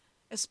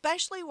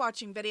 especially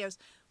watching videos.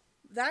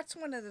 That's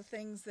one of the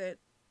things that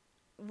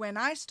when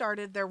I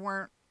started,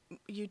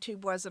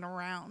 YouTube wasn't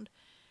around.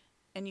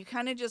 And you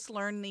kind of just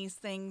learn these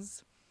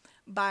things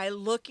by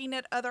looking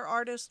at other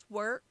artists'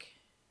 work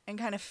and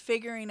kind of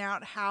figuring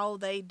out how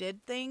they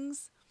did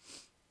things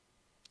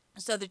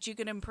so that you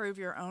can improve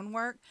your own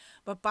work.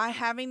 But by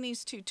having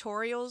these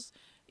tutorials,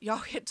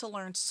 y'all get to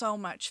learn so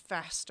much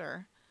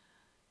faster.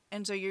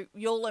 And so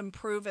you'll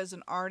improve as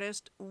an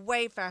artist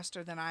way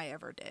faster than I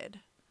ever did.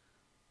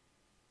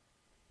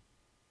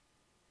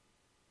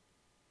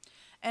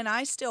 And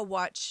I still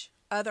watch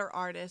other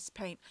artists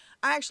paint.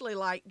 I actually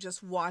like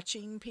just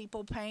watching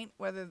people paint,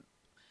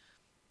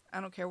 I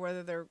don't care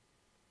whether they're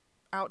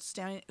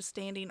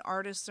outstanding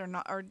artists or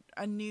not, or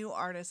a new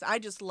artist. I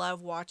just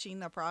love watching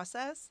the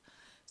process.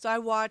 So I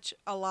watch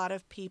a lot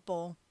of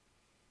people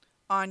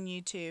on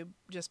YouTube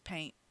just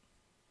paint.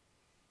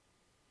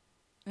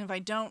 And if I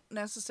don't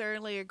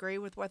necessarily agree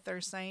with what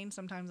they're saying,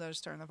 sometimes I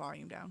just turn the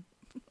volume down.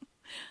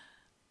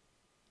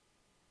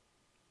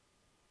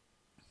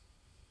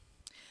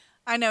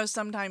 I know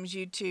sometimes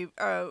YouTube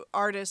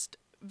artist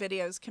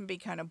videos can be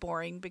kind of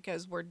boring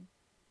because we're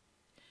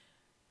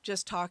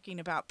just talking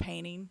about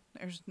painting.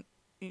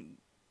 You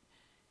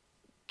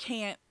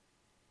can't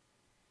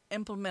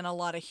implement a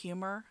lot of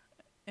humor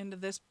into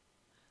this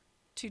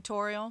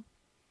tutorial.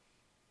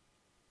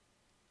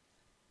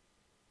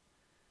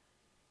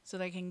 So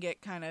they can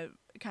get kind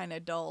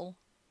of dull.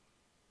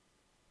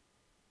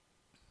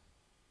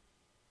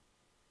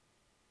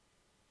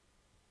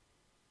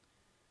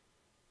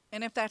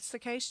 And if that's the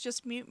case,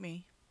 just mute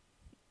me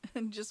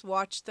and just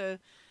watch the...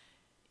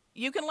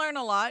 You can learn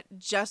a lot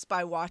just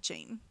by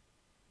watching.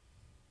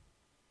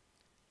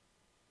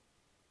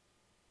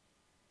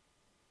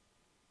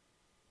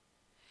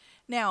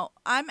 Now,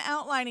 I'm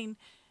outlining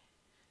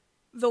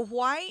the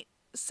white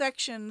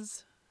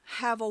sections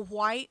have a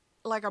white,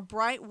 like a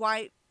bright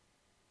white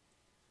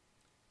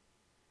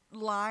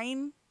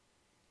line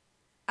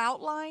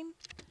outline.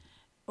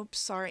 Oops,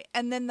 sorry.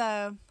 And then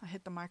I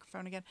hit the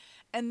microphone again.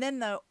 And then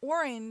the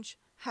orange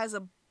has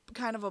a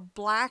kind of a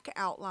black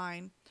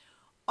outline.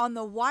 On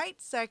the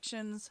white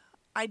sections,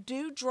 I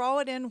do draw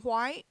it in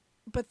white,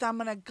 but I'm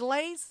going to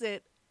glaze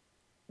it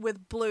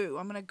with blue.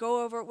 I'm going to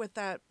go over it with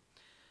that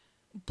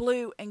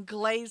blue and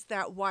glaze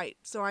that white.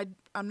 So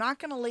I'm not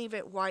going to leave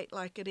it white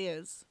like it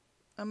is.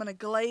 I'm going to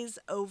glaze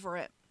over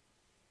it.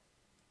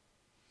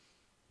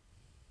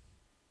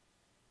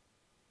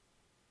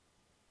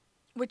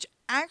 Which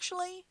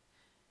actually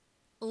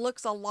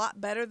looks a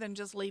lot better than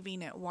just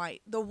leaving it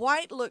white. The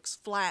white looks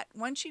flat.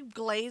 Once you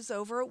glaze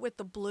over it with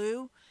the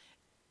blue,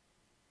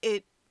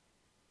 it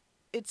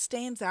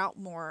stands out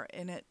more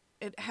and it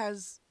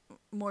has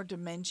more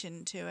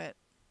dimension to it.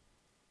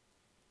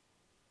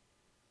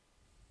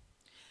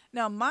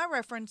 Now, my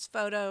reference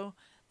photo,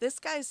 this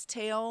guy's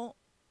tail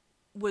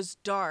was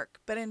dark,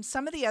 but in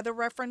some of the other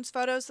reference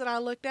photos that I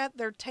looked at,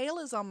 their tail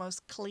is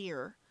almost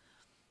clear.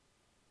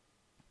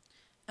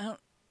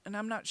 And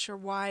I'm not sure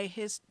why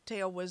his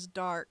tail was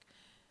dark.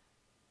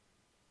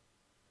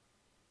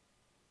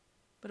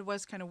 But it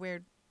was kind of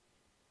weird.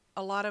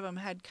 A lot of them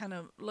had kind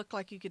of looked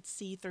like you could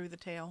see through the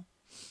tail.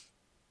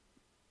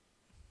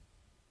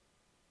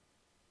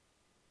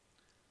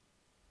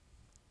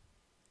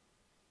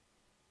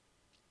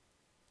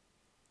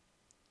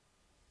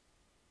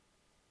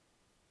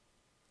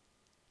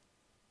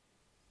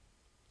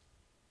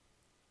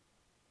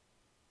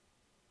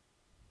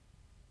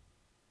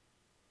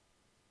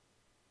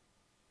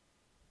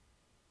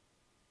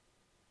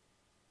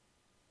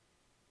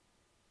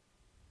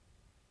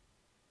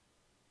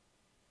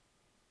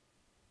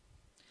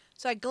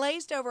 So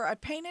I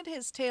painted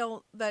his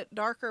tail that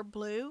darker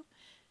blue,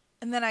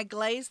 and then I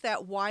glazed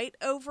that white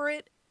over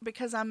it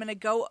because I'm going to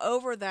go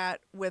over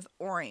that with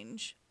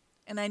orange.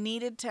 And I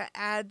needed to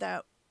add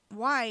that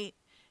white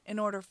in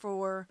order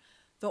for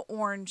the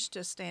orange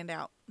to stand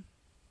out.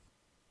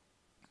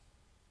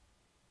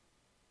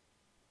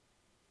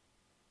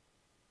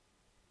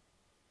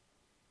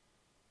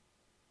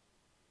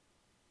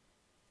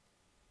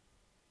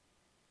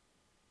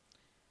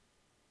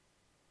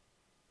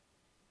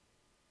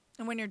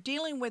 And when you're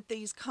dealing with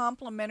these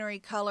complementary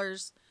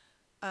colors,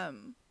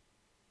 and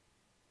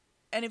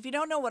if you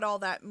don't know what all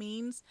that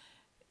means,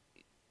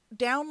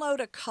 download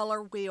a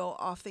color wheel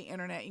off the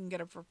internet. You can get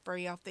it for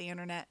free off the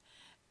internet.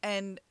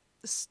 And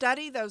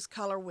study those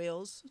color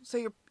wheels.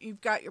 So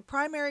you've got your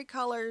primary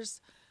colors,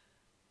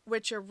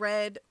 which are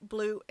red,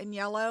 blue, and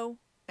yellow.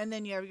 And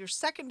then you have your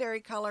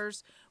secondary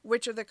colors,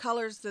 which are the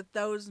colors that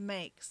those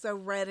make. So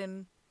red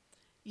and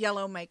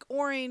yellow make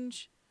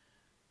orange.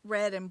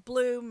 Red and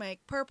blue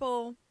make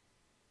purple.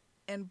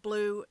 And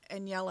blue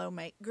and yellow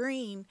make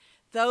green.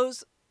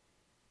 Those,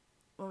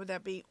 what would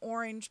that be?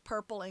 Orange,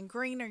 purple, and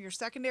green are your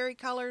secondary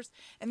colors.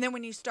 And then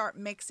when you start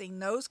mixing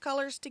those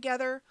colors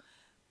together,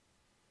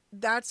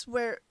 that's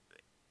where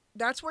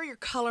your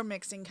color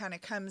mixing kind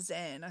of comes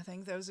in. I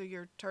think those are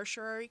your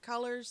tertiary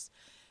colors.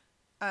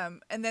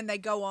 And then they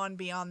go on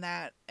beyond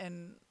that,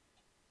 and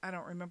I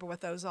don't remember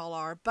what those all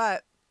are.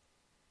 But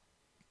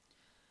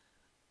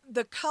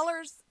the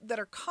colors that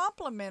are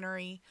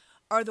complementary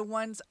are the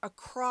ones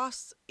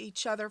across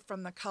each other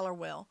from the color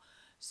wheel.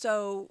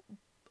 So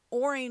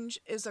orange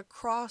is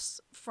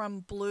across from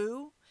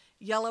blue,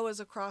 yellow is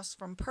across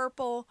from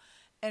purple,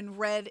 and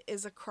red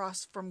is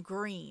across from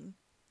green.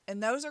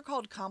 And those are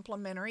called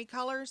complementary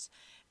colors.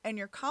 And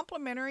your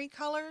complementary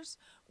colors,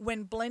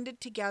 when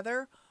blended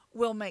together,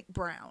 will make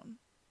brown.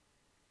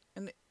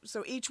 And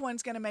so each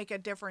one's going to make a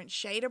different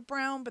shade of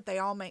brown, but they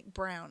all make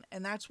brown.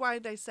 And that's why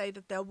they say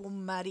that they will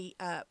muddy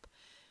up.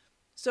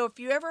 So if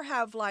you ever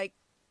have like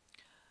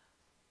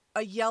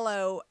a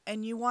yellow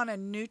and you want to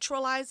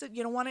neutralize it,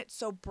 you don't want it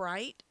so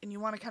bright, and you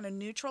want to kind of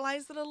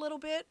neutralize it a little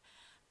bit,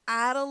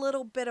 add a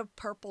little bit of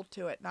purple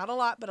to it. Not a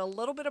lot, but a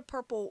little bit of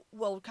purple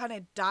will kind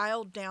of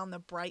dial down the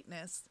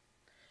brightness.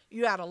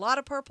 You add a lot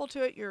of purple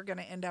to it, you're going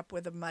to end up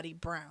with a muddy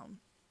brown.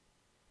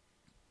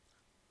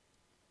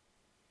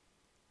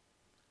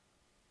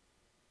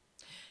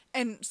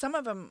 And some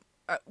of them,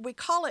 we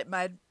call it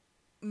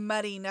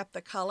muddying up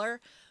the color,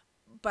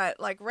 but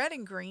like red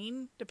and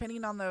green,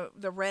 depending on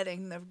the red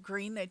and the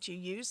green that you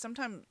use,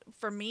 sometimes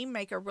for me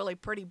make a really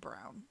pretty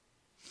brown.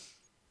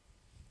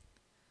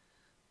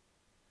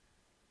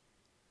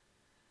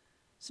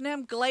 So now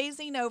I'm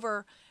glazing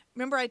over.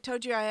 Remember I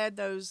told you I had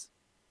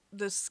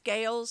the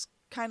scales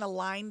kind of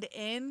lined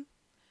in?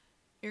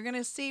 You're going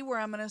to see where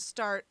I'm going to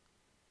start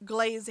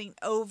glazing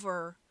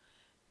over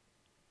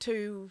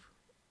to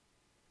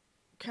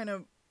kind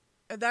of,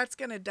 that's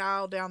going to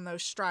dial down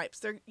those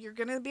stripes. You're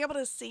going to be able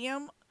to see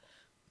them,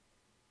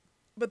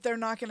 but they're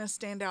not going to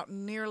stand out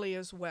nearly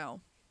as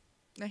well.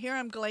 Now here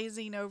I'm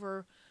glazing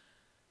over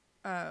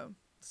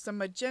some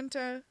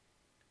magenta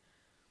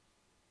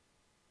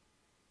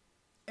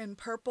and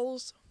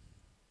purples.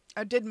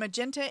 I did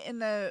magenta in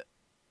the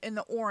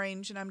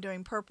orange, and I'm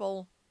doing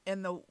purple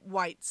in the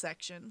white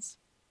sections.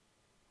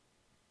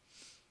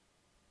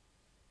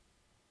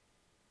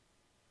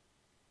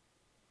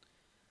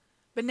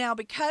 But now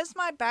because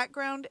my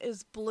background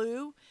is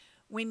blue,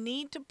 we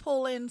need to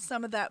pull in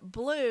some of that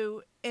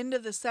blue into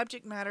the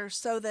subject matter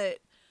so that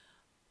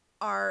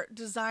our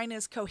design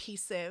is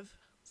cohesive,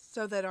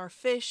 so that our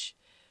fish,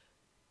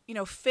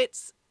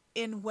 fits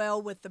in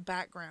well with the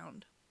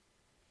background.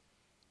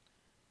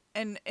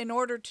 And in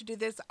order to do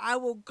this, I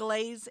will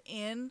glaze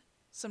in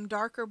some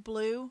darker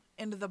blue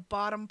into the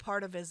bottom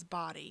part of his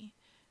body.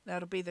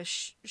 That'll be the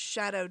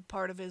shadowed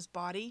part of his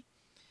body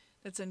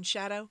that's in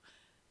shadow.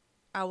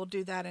 I will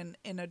do that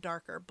in a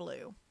darker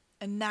blue.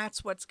 And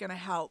that's what's going to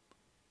help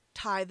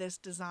tie this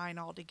design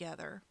all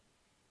together.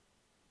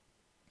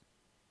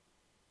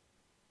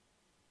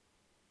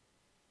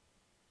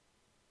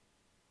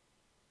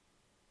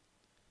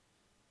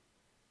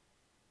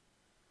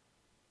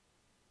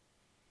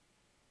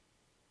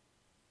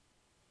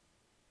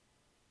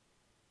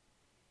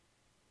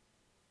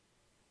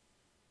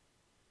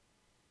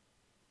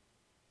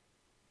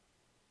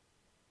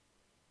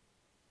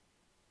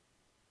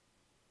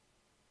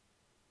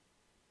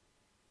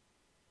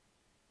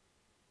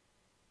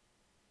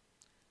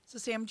 So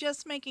see, I'm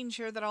just making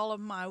sure that all of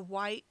my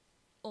white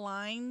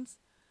lines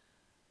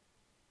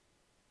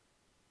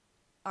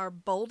are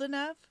bold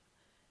enough.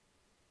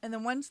 And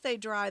then once they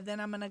dry, then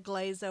I'm going to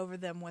glaze over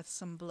them with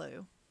some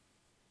blue.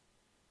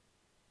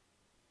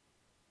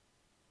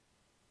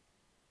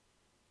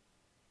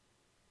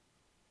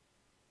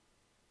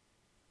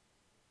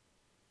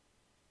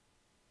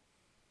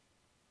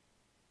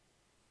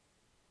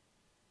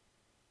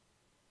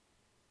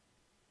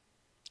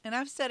 And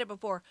I've said it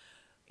before,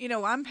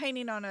 I'm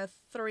painting on a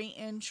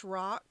 3-inch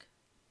rock.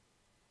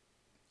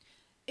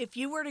 If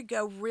you were to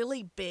go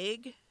really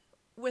big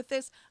with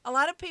this, a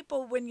lot of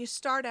people, when you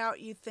start out,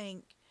 you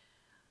think,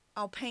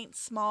 I'll paint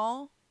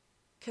small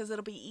because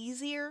it'll be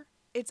easier.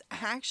 It's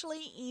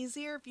actually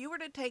easier. If you were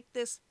to take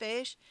this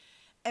fish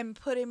and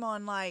put him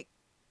on like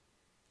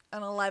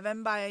an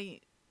 11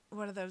 by,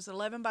 what are those,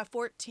 11 by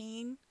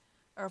 14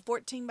 or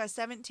 14 by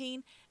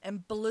 17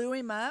 and blew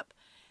him up,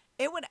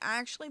 it would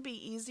actually be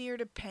easier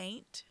to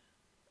paint.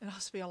 It'd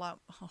also be a lot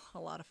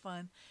of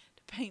fun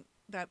to paint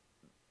that.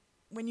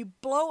 When you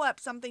blow up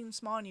something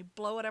small and you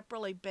blow it up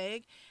really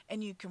big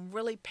and you can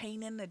really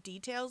paint in the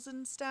details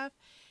and stuff,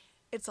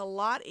 it's a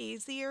lot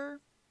easier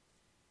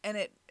and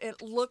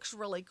it looks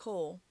really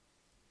cool.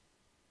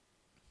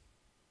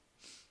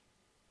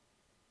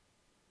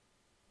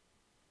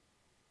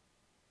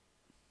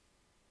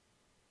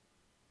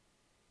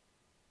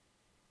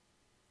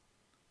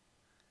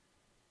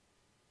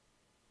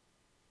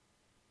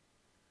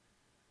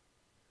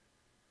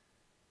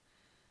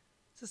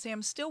 So see,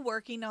 I'm still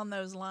working on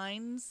those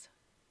lines,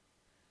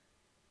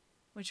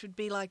 which would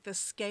be like the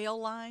scale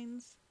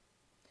lines.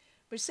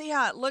 But see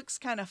how it looks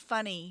kind of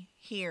funny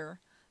here?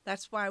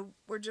 That's why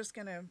we're just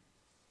going to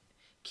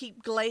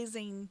keep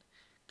glazing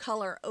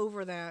color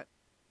over that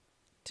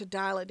to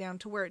dial it down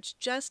to where it's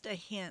just a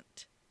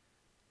hint.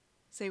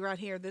 See right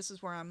here, this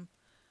is where I'm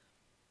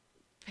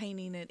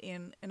painting it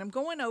in. And I'm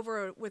going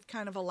over it with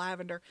kind of a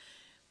lavender.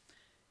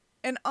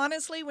 And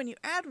honestly, when you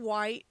add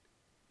white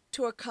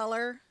to a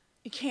color,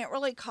 you can't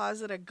really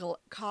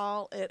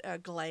call it a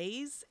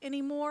glaze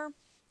anymore.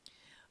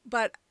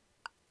 But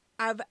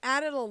I've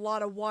added a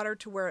lot of water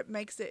to where it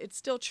makes it's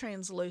still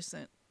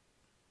translucent.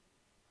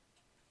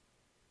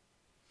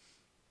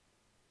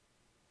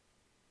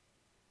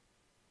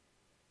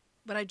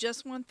 But I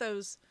just want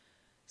those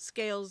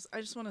scales, I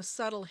just want a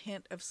subtle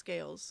hint of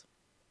scales.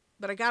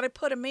 But I got to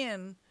put them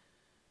in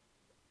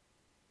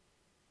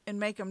and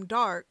make them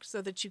dark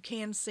so that you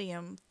can see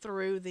them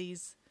through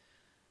these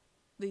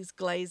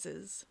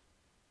glazes.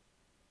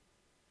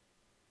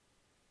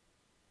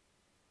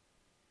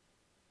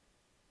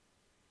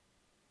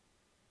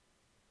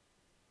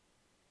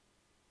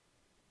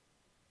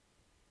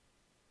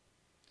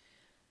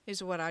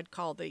 These are what I'd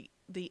call the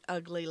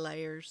ugly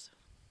layers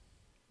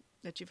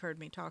that you've heard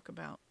me talk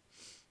about.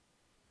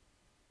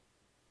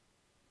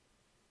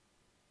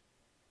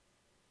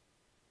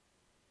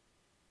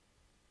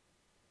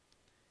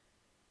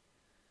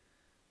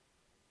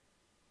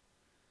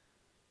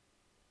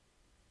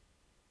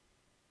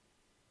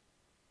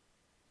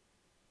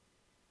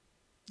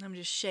 I'm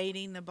just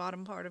shading the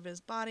bottom part of his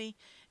body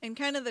and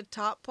kind of the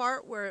top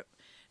part where,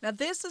 now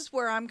this is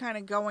where I'm kind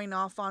of going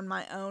off on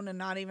my own and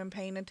not even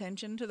paying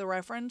attention to the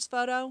reference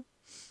photo.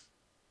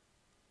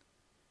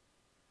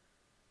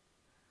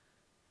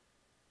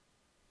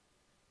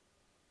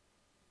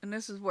 And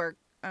this is where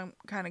I'm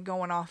kind of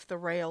going off the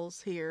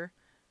rails here.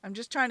 I'm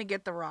just trying to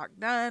get the rock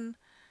done,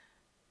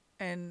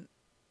 and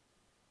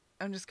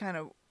I'm just kind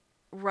of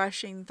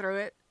rushing through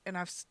it, and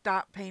I've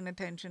stopped paying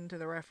attention to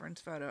the reference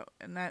photo.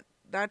 And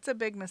that's a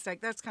big mistake.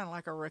 That's kind of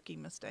like a rookie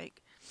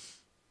mistake.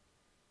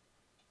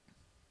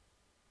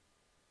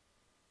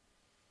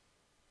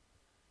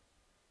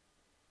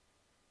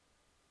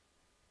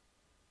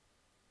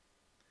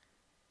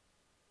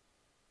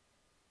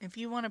 If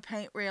you want to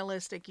paint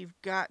realistic, you've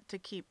got to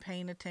keep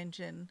paying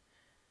attention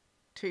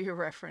to your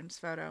reference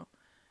photo.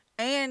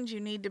 And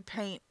you need to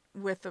paint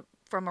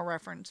from a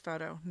reference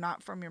photo,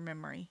 not from your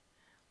memory.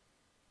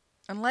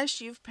 Unless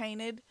you've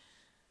painted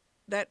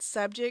that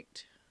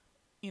subject,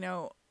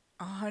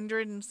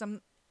 hundreds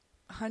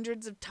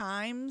of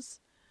times,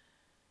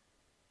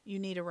 you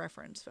need a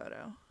reference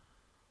photo.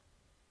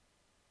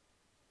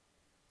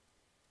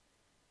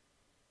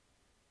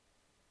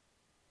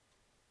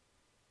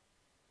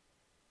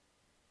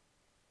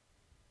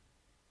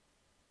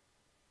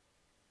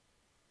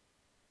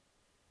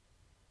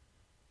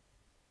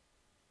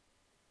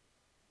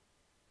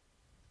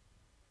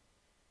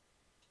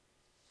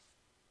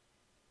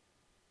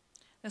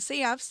 Now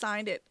see, I've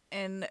signed it,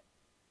 and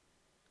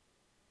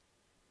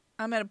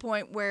I'm at a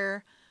point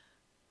where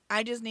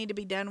I just need to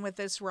be done with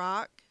this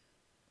rock.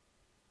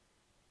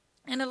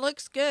 And it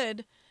looks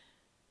good.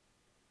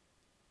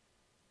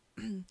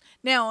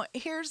 Now,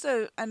 here's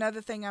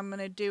another thing I'm going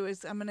to do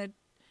is I'm going to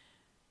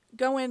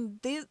go in.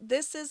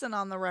 This isn't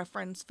on the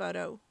reference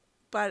photo,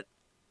 but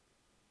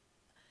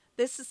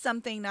this is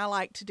something I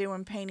like to do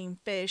in painting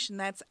fish, and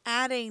that's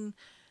adding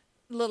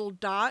little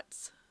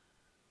dots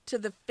to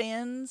the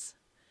fins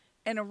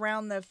and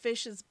around the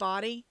fish's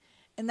body,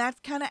 and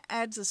that kind of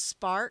adds a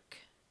spark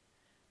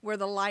where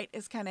the light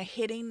is kind of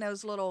hitting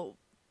those little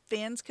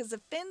fins, because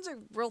the fins are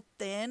real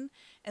thin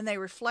and they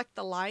reflect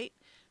the light.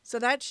 So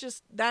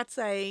that's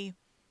a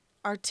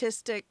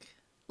artistic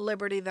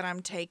liberty that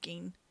I'm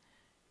taking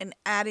and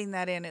adding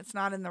that in. It's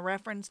not in the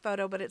reference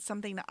photo, but it's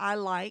something that I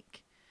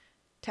like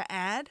to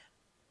add.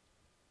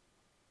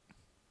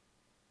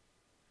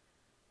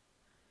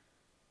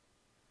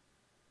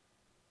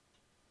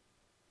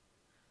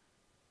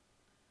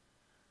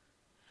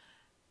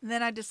 And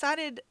then I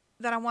decided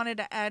that I wanted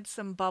to add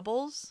some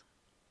bubbles.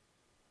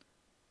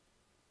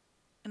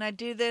 And I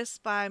do this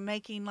by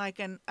making like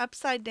an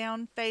upside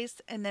down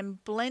face and then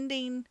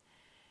blending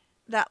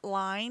that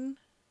line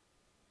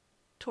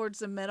towards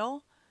the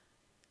middle.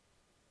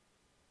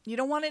 You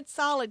don't want it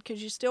solid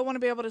because you still want to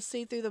be able to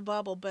see through the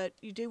bubble, but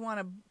you do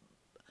want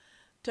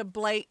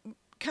to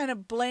kind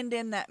of blend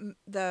in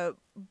the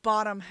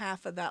bottom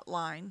half of that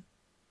line.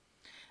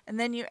 And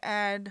then you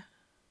add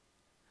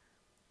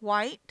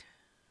white,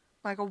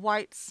 like a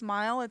white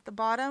smile at the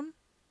bottom.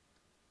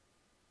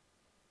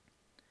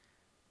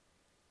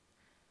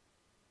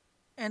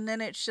 And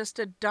then it's just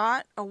a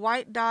dot, a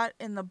white dot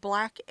in the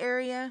black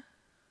area.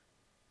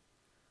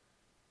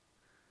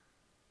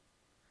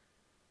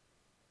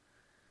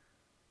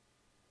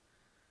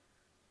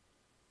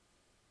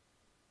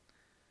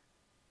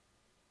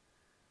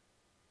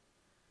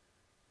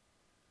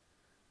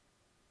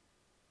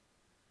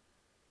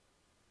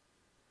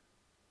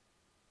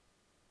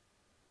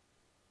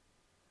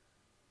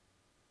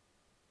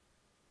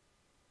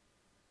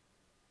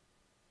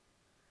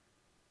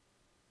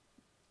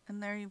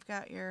 And there you've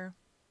got your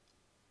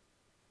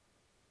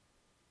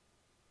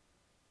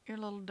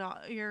little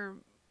dot, your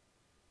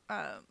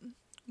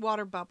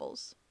water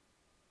bubbles.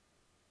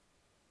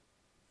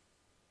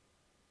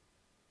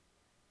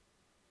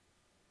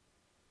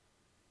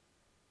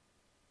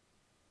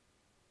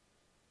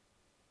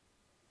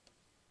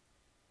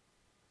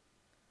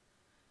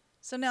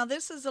 So now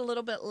this is a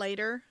little bit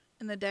later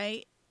in the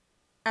day,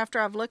 after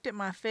I've looked at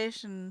my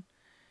fish and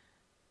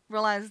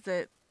realized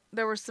that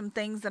there were some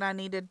things that I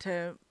needed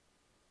to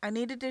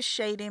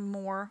shade him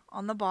more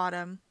on the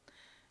bottom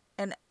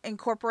and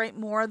incorporate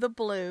more of the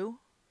blue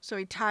so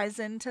he ties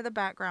into the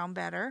background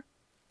better.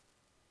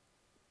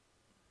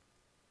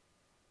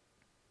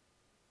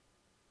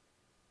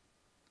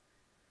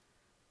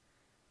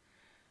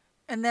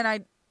 And then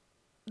I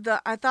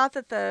thought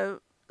that the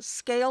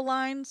scale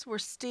lines were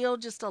still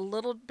just a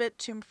little bit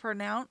too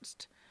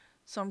pronounced,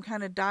 so I'm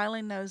kind of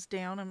dialing those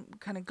down. I'm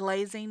kind of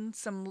glazing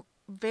some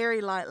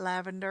very light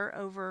lavender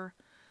over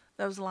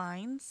those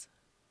lines.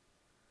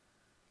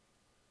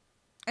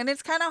 And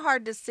it's kind of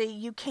hard to see.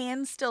 You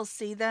can still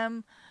see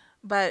them,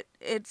 but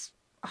it's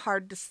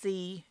hard to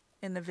see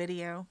in the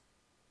video.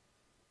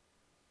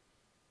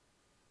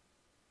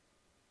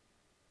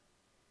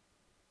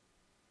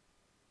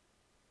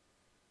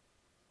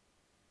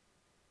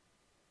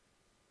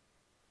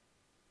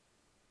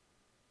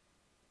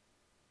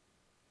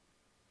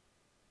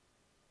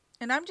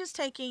 And I'm just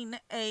taking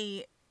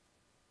a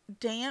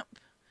damp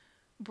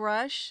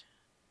brush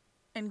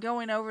and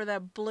going over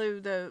that blue,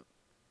 the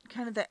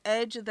kind of the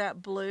edge of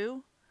that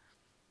blue,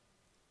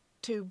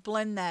 to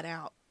blend that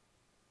out.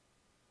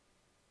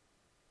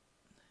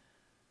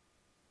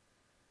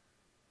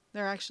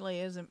 There actually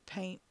isn't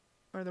paint,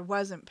 or there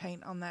wasn't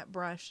paint on that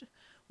brush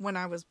when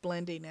I was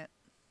blending it.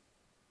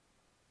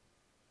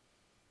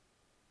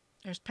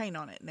 There's paint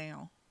on it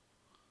now.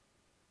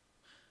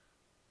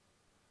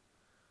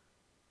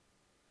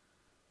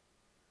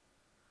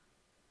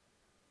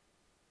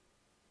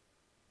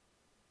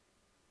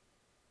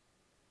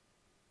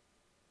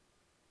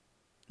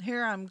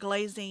 Here I'm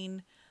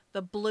glazing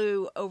the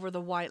blue over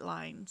the white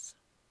lines.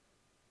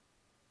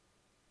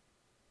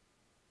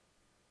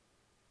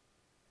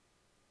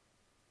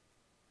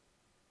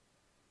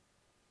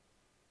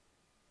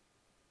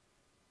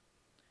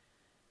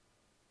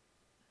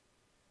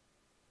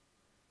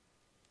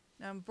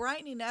 Now I'm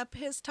brightening up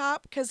his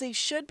top because he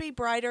should be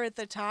brighter at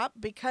the top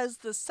because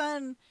the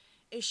sun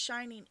is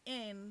shining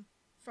in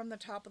from the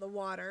top of the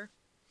water.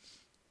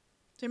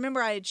 So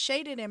remember, I had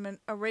shaded him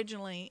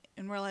originally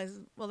and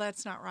realized, well,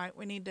 that's not right.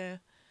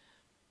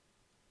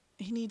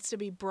 He needs to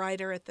be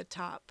brighter at the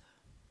top.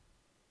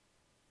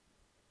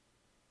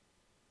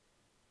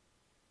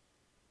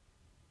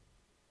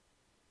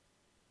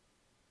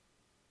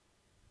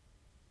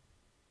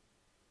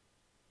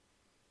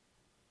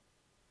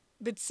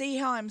 But see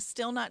how I'm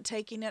still not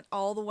taking it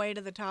all the way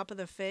to the top of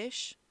the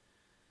fish?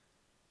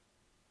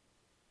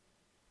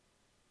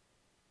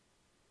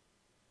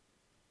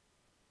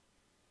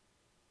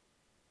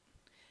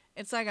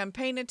 It's like I'm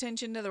paying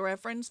attention to the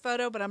reference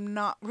photo, but I'm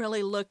not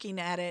really looking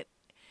at it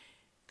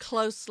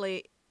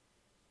closely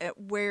at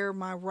where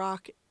my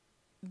rock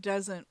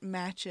doesn't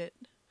match it.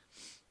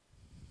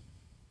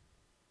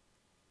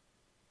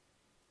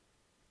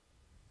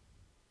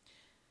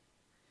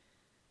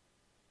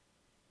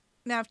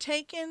 Now I've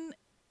taken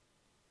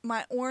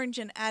my orange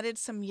and added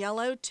some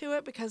yellow to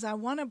it because I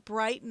want to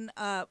brighten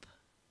up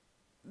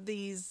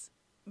these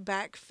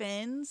back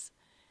fins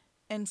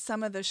and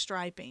some of the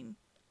striping.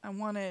 I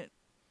want it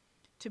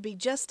to be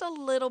just a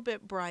little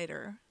bit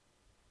brighter.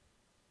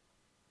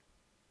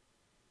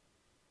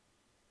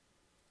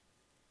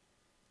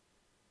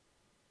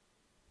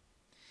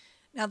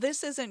 Now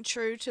this isn't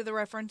true to the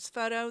reference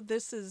photo.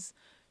 This is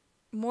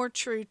more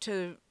true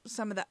to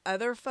some of the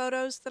other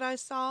photos that I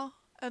saw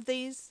of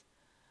these.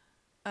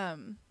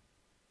 But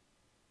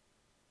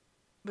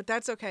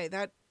that's okay.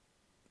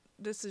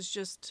 This is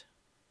just,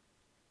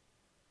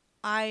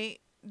 I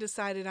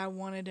decided I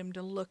wanted him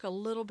to look a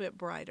little bit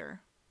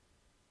brighter.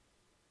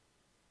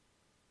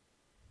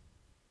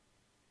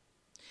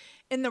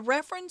 In the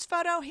reference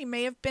photo, he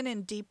may have been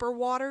in deeper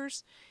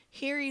waters.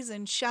 Here he's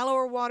in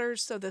shallower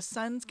waters, so the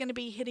sun's going to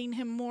be hitting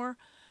him more.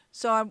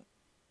 So,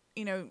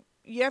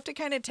 you have to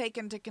kind of take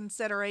into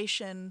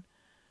consideration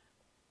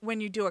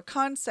when you do a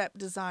concept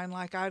design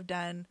like I've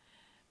done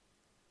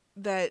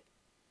that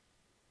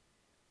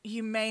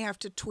you may have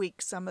to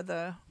tweak some of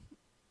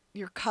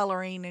your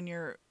coloring and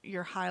your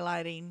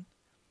highlighting.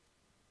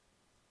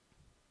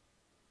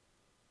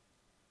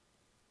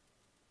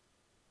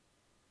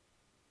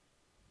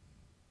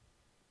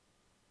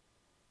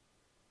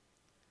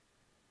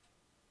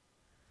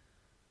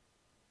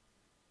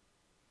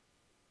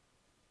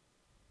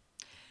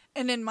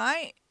 And in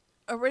my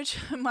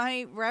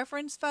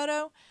reference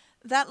photo,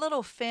 that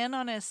little fin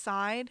on his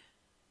side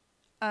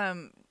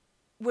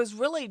was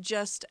really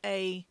just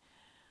a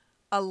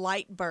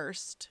light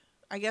burst.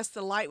 I guess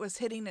the light was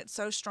hitting it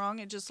so strong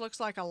it just looks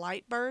like a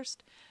light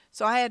burst.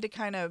 So I had to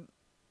kind of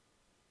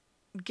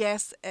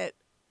guess at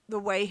the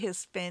way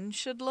his fin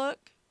should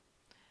look.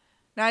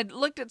 Now I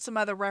looked at some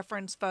other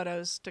reference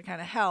photos to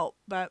kind of help,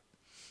 but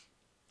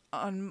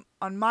on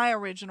my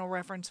original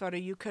reference photo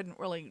you couldn't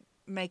really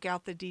make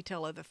out the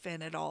detail of the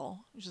fin at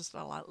all. It was just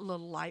a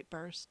little light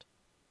burst.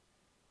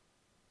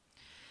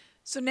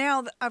 So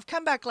now I've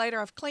come back later,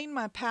 I've cleaned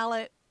my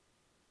palette,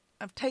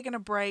 I've taken a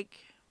break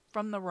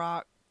from the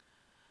rock,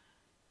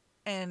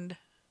 and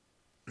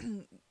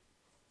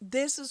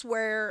this is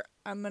where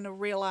I'm going to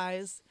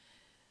realize,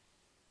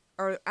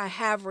 or I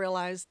have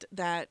realized,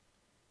 that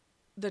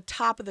the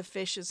top of the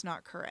fish is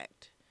not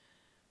correct.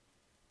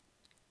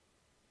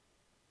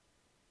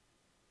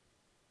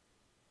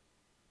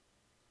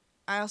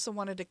 I also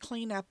wanted to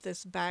clean up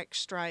this back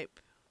stripe.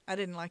 I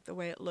didn't like the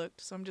way it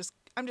looked, so I'm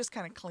just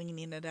kind of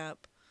cleaning it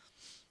up.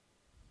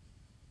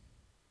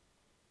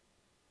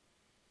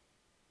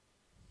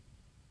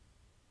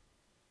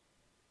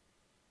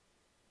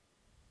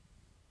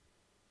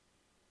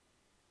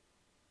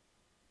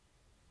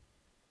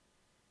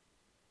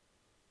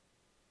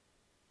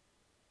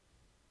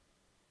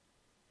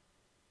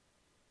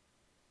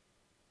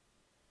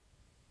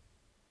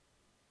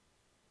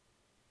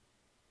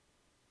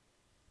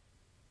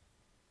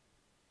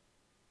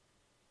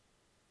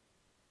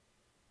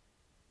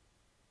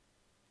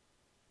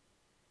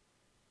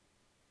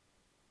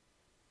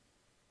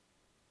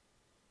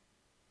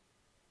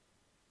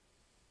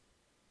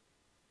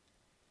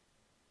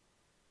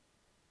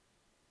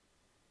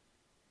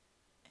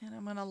 And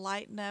I'm going to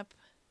lighten up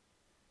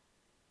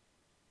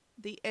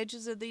the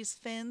edges of these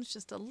fins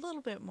just a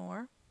little bit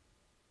more.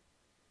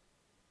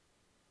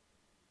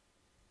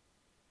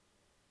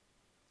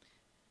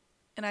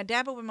 And I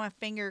dab it with my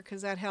finger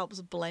because that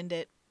helps blend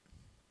it.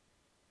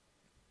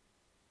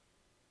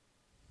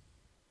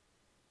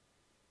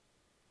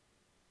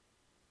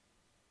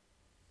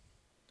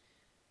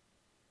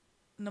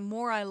 And the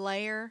more I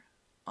layer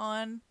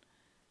on,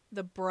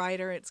 the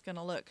brighter it's going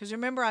to look. Because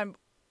remember,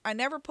 I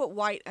never put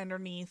white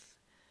underneath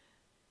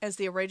as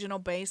the original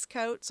base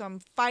coat, so I'm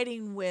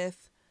fighting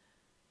with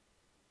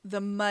the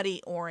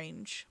muddy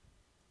orange.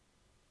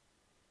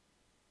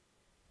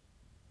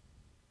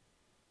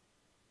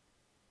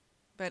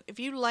 But if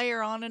you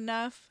layer on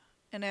enough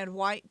and add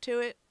white to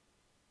it,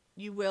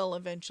 you will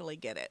eventually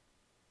get it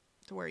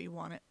to where you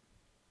want it.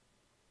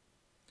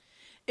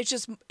 It's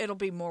just, it'll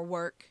be more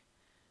work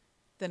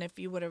than if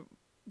you would have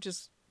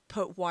just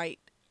put white.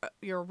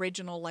 Your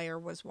original layer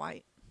was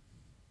white.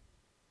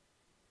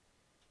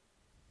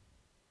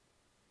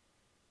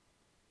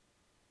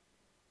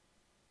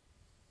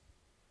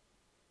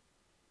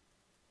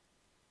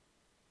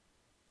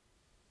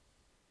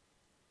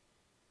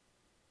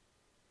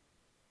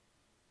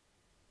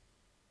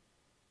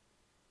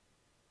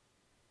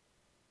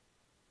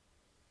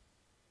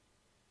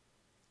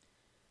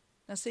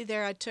 Now see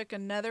there, I took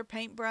another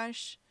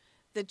paintbrush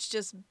that's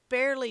just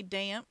barely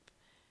damp,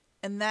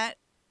 and that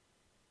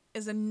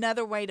is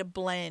another way to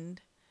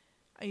blend.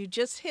 You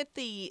just hit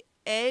the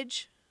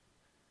edge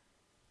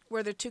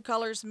where the two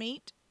colors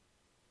meet,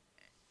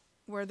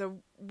 where the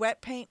wet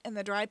paint and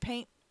the dry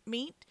paint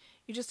meet.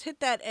 You just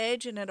hit that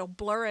edge and it'll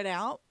blur it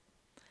out.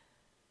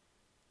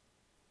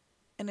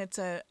 And it's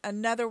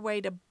another way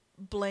to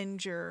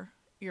blend your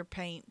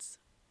paints,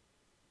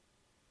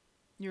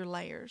 your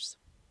layers.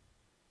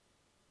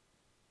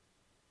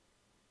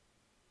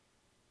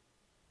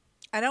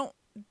 I don't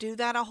do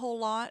that a whole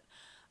lot.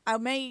 I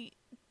may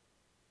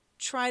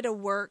try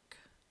to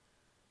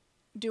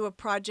do a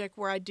project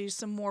where I do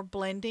some more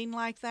blending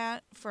like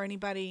that for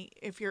anybody.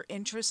 If you're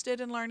interested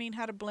in learning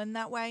how to blend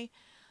that way,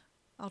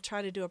 I'll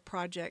try to do a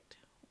project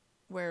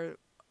where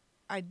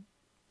I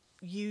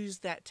use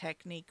that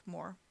technique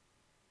more.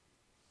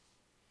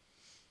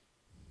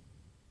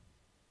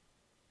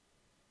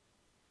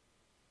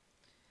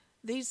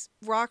 These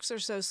rocks are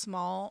so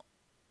small,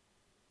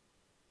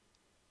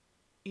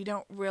 you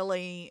don't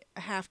really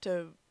have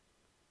to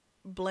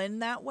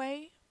blend that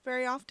way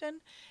very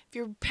often. If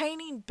you're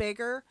painting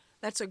bigger,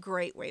 that's a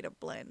great way to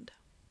blend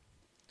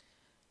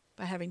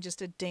by having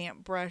just a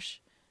damp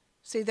brush.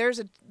 See,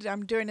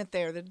 I'm doing it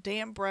there, the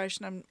damp brush,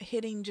 and I'm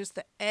hitting just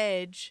the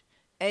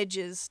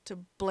edges to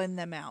blend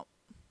them out.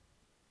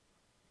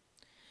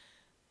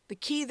 The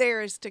key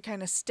there is to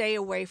kind of stay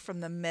away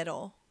from the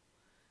middle,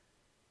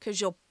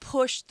 because you'll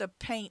push the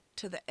paint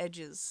to the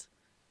edges,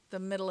 the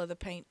middle of the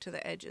paint to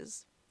the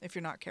edges, if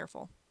you're not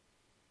careful.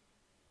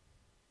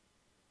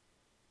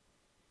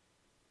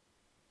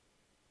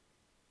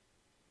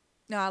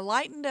 Now I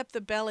lightened up the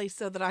belly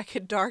so that I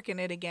could darken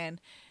it again.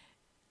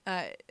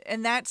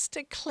 And that's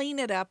to clean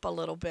it up a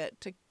little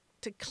bit,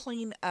 to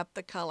clean up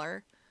the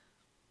color.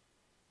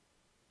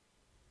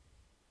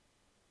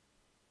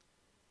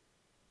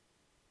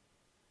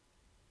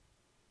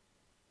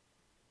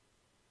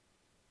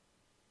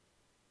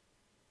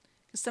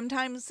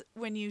 Sometimes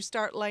when you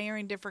start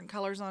layering different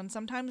colors on,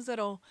 sometimes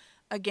it'll,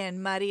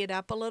 again, muddy it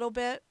up a little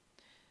bit.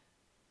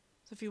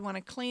 So if you want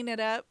to clean it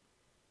up,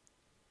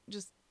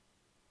 just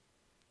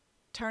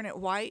turn it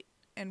white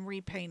and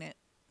repaint it.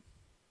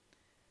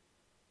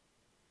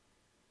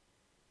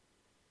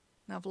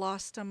 Now I've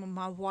lost some of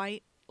my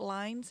white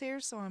lines here,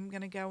 so I'm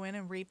going to go in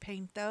and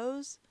repaint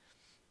those.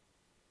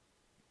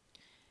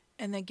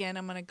 And again,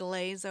 I'm going to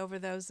glaze over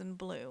those in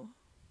blue.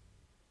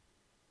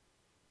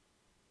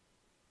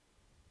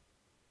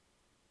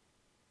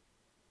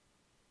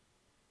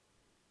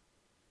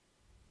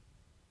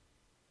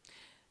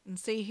 And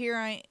see, here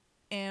I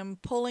am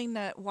pulling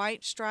that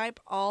white stripe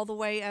all the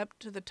way up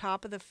to the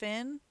top of the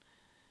fin,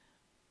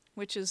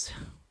 which is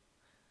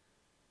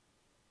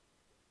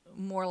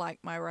more like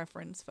my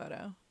reference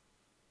photo.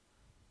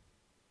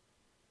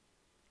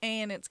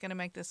 And it's going to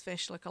make this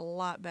fish look a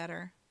lot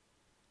better.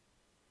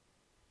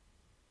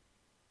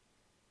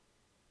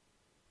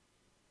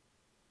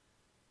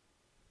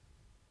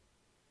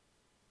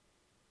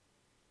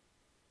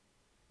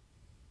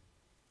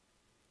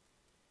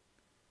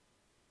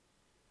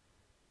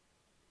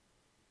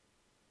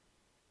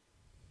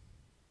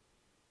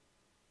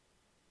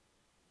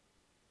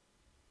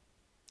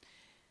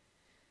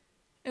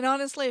 And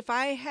honestly, if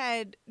I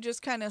had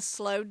just kind of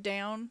slowed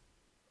down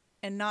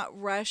and not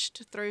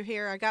rushed through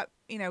here, I got,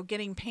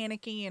 getting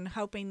panicky and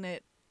hoping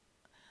that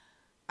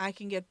I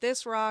can get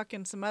this rock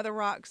and some other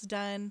rocks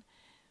done.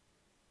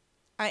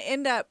 I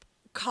end up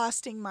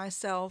costing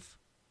myself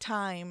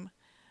time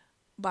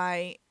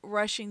by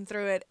rushing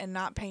through it and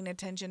not paying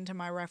attention to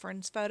my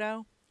reference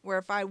photo, where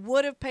if I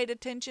would have paid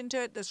attention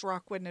to it, this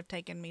rock wouldn't have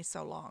taken me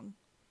so long.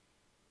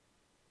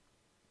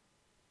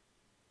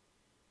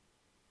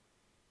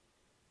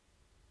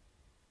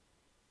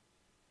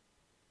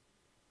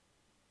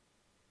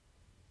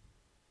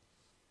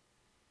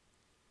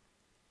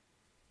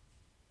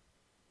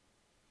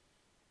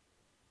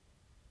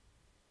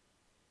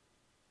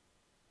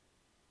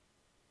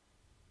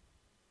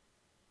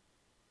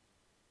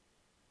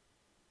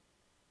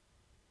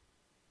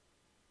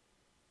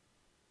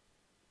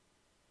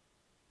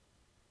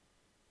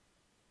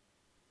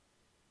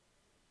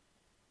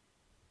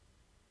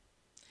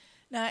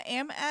 Now I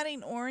am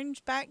adding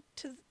orange back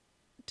to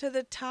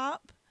the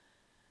top,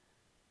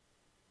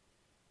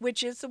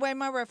 which is the way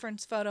my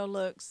reference photo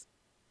looks.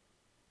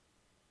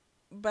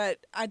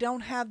 But I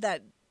don't have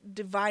that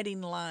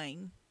dividing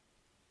line.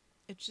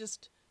 It's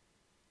just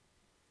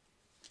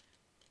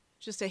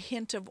a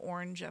hint of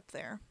orange up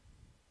there.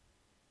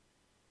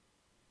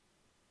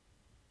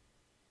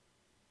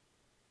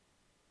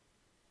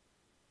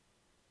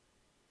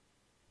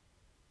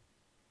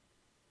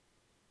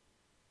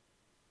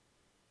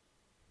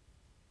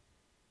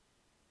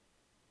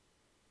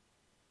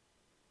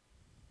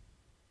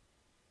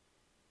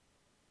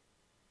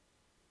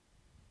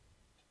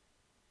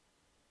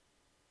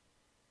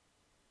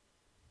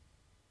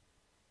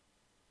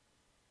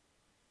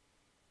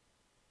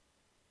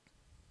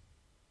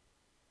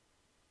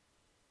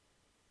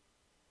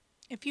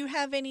 If you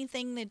have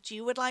anything that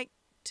you would like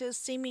to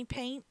see me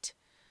paint,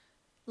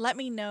 let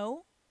me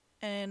know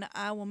and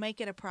I will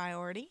make it a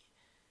priority.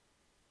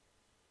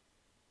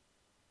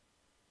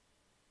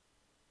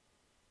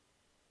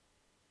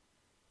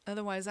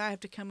 Otherwise, I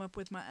have to come up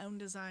with my own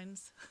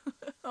designs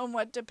on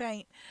what to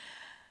paint.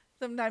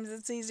 Sometimes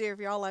it's easier if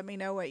y'all let me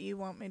know what you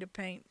want me to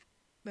paint,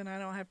 then I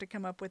don't have to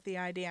come up with the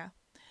idea.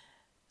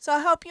 So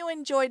I hope you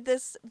enjoyed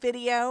this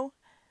video.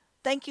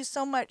 Thank you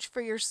so much for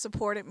your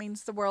support. It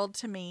means the world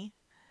to me.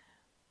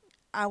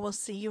 I will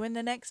see you in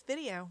the next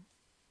video.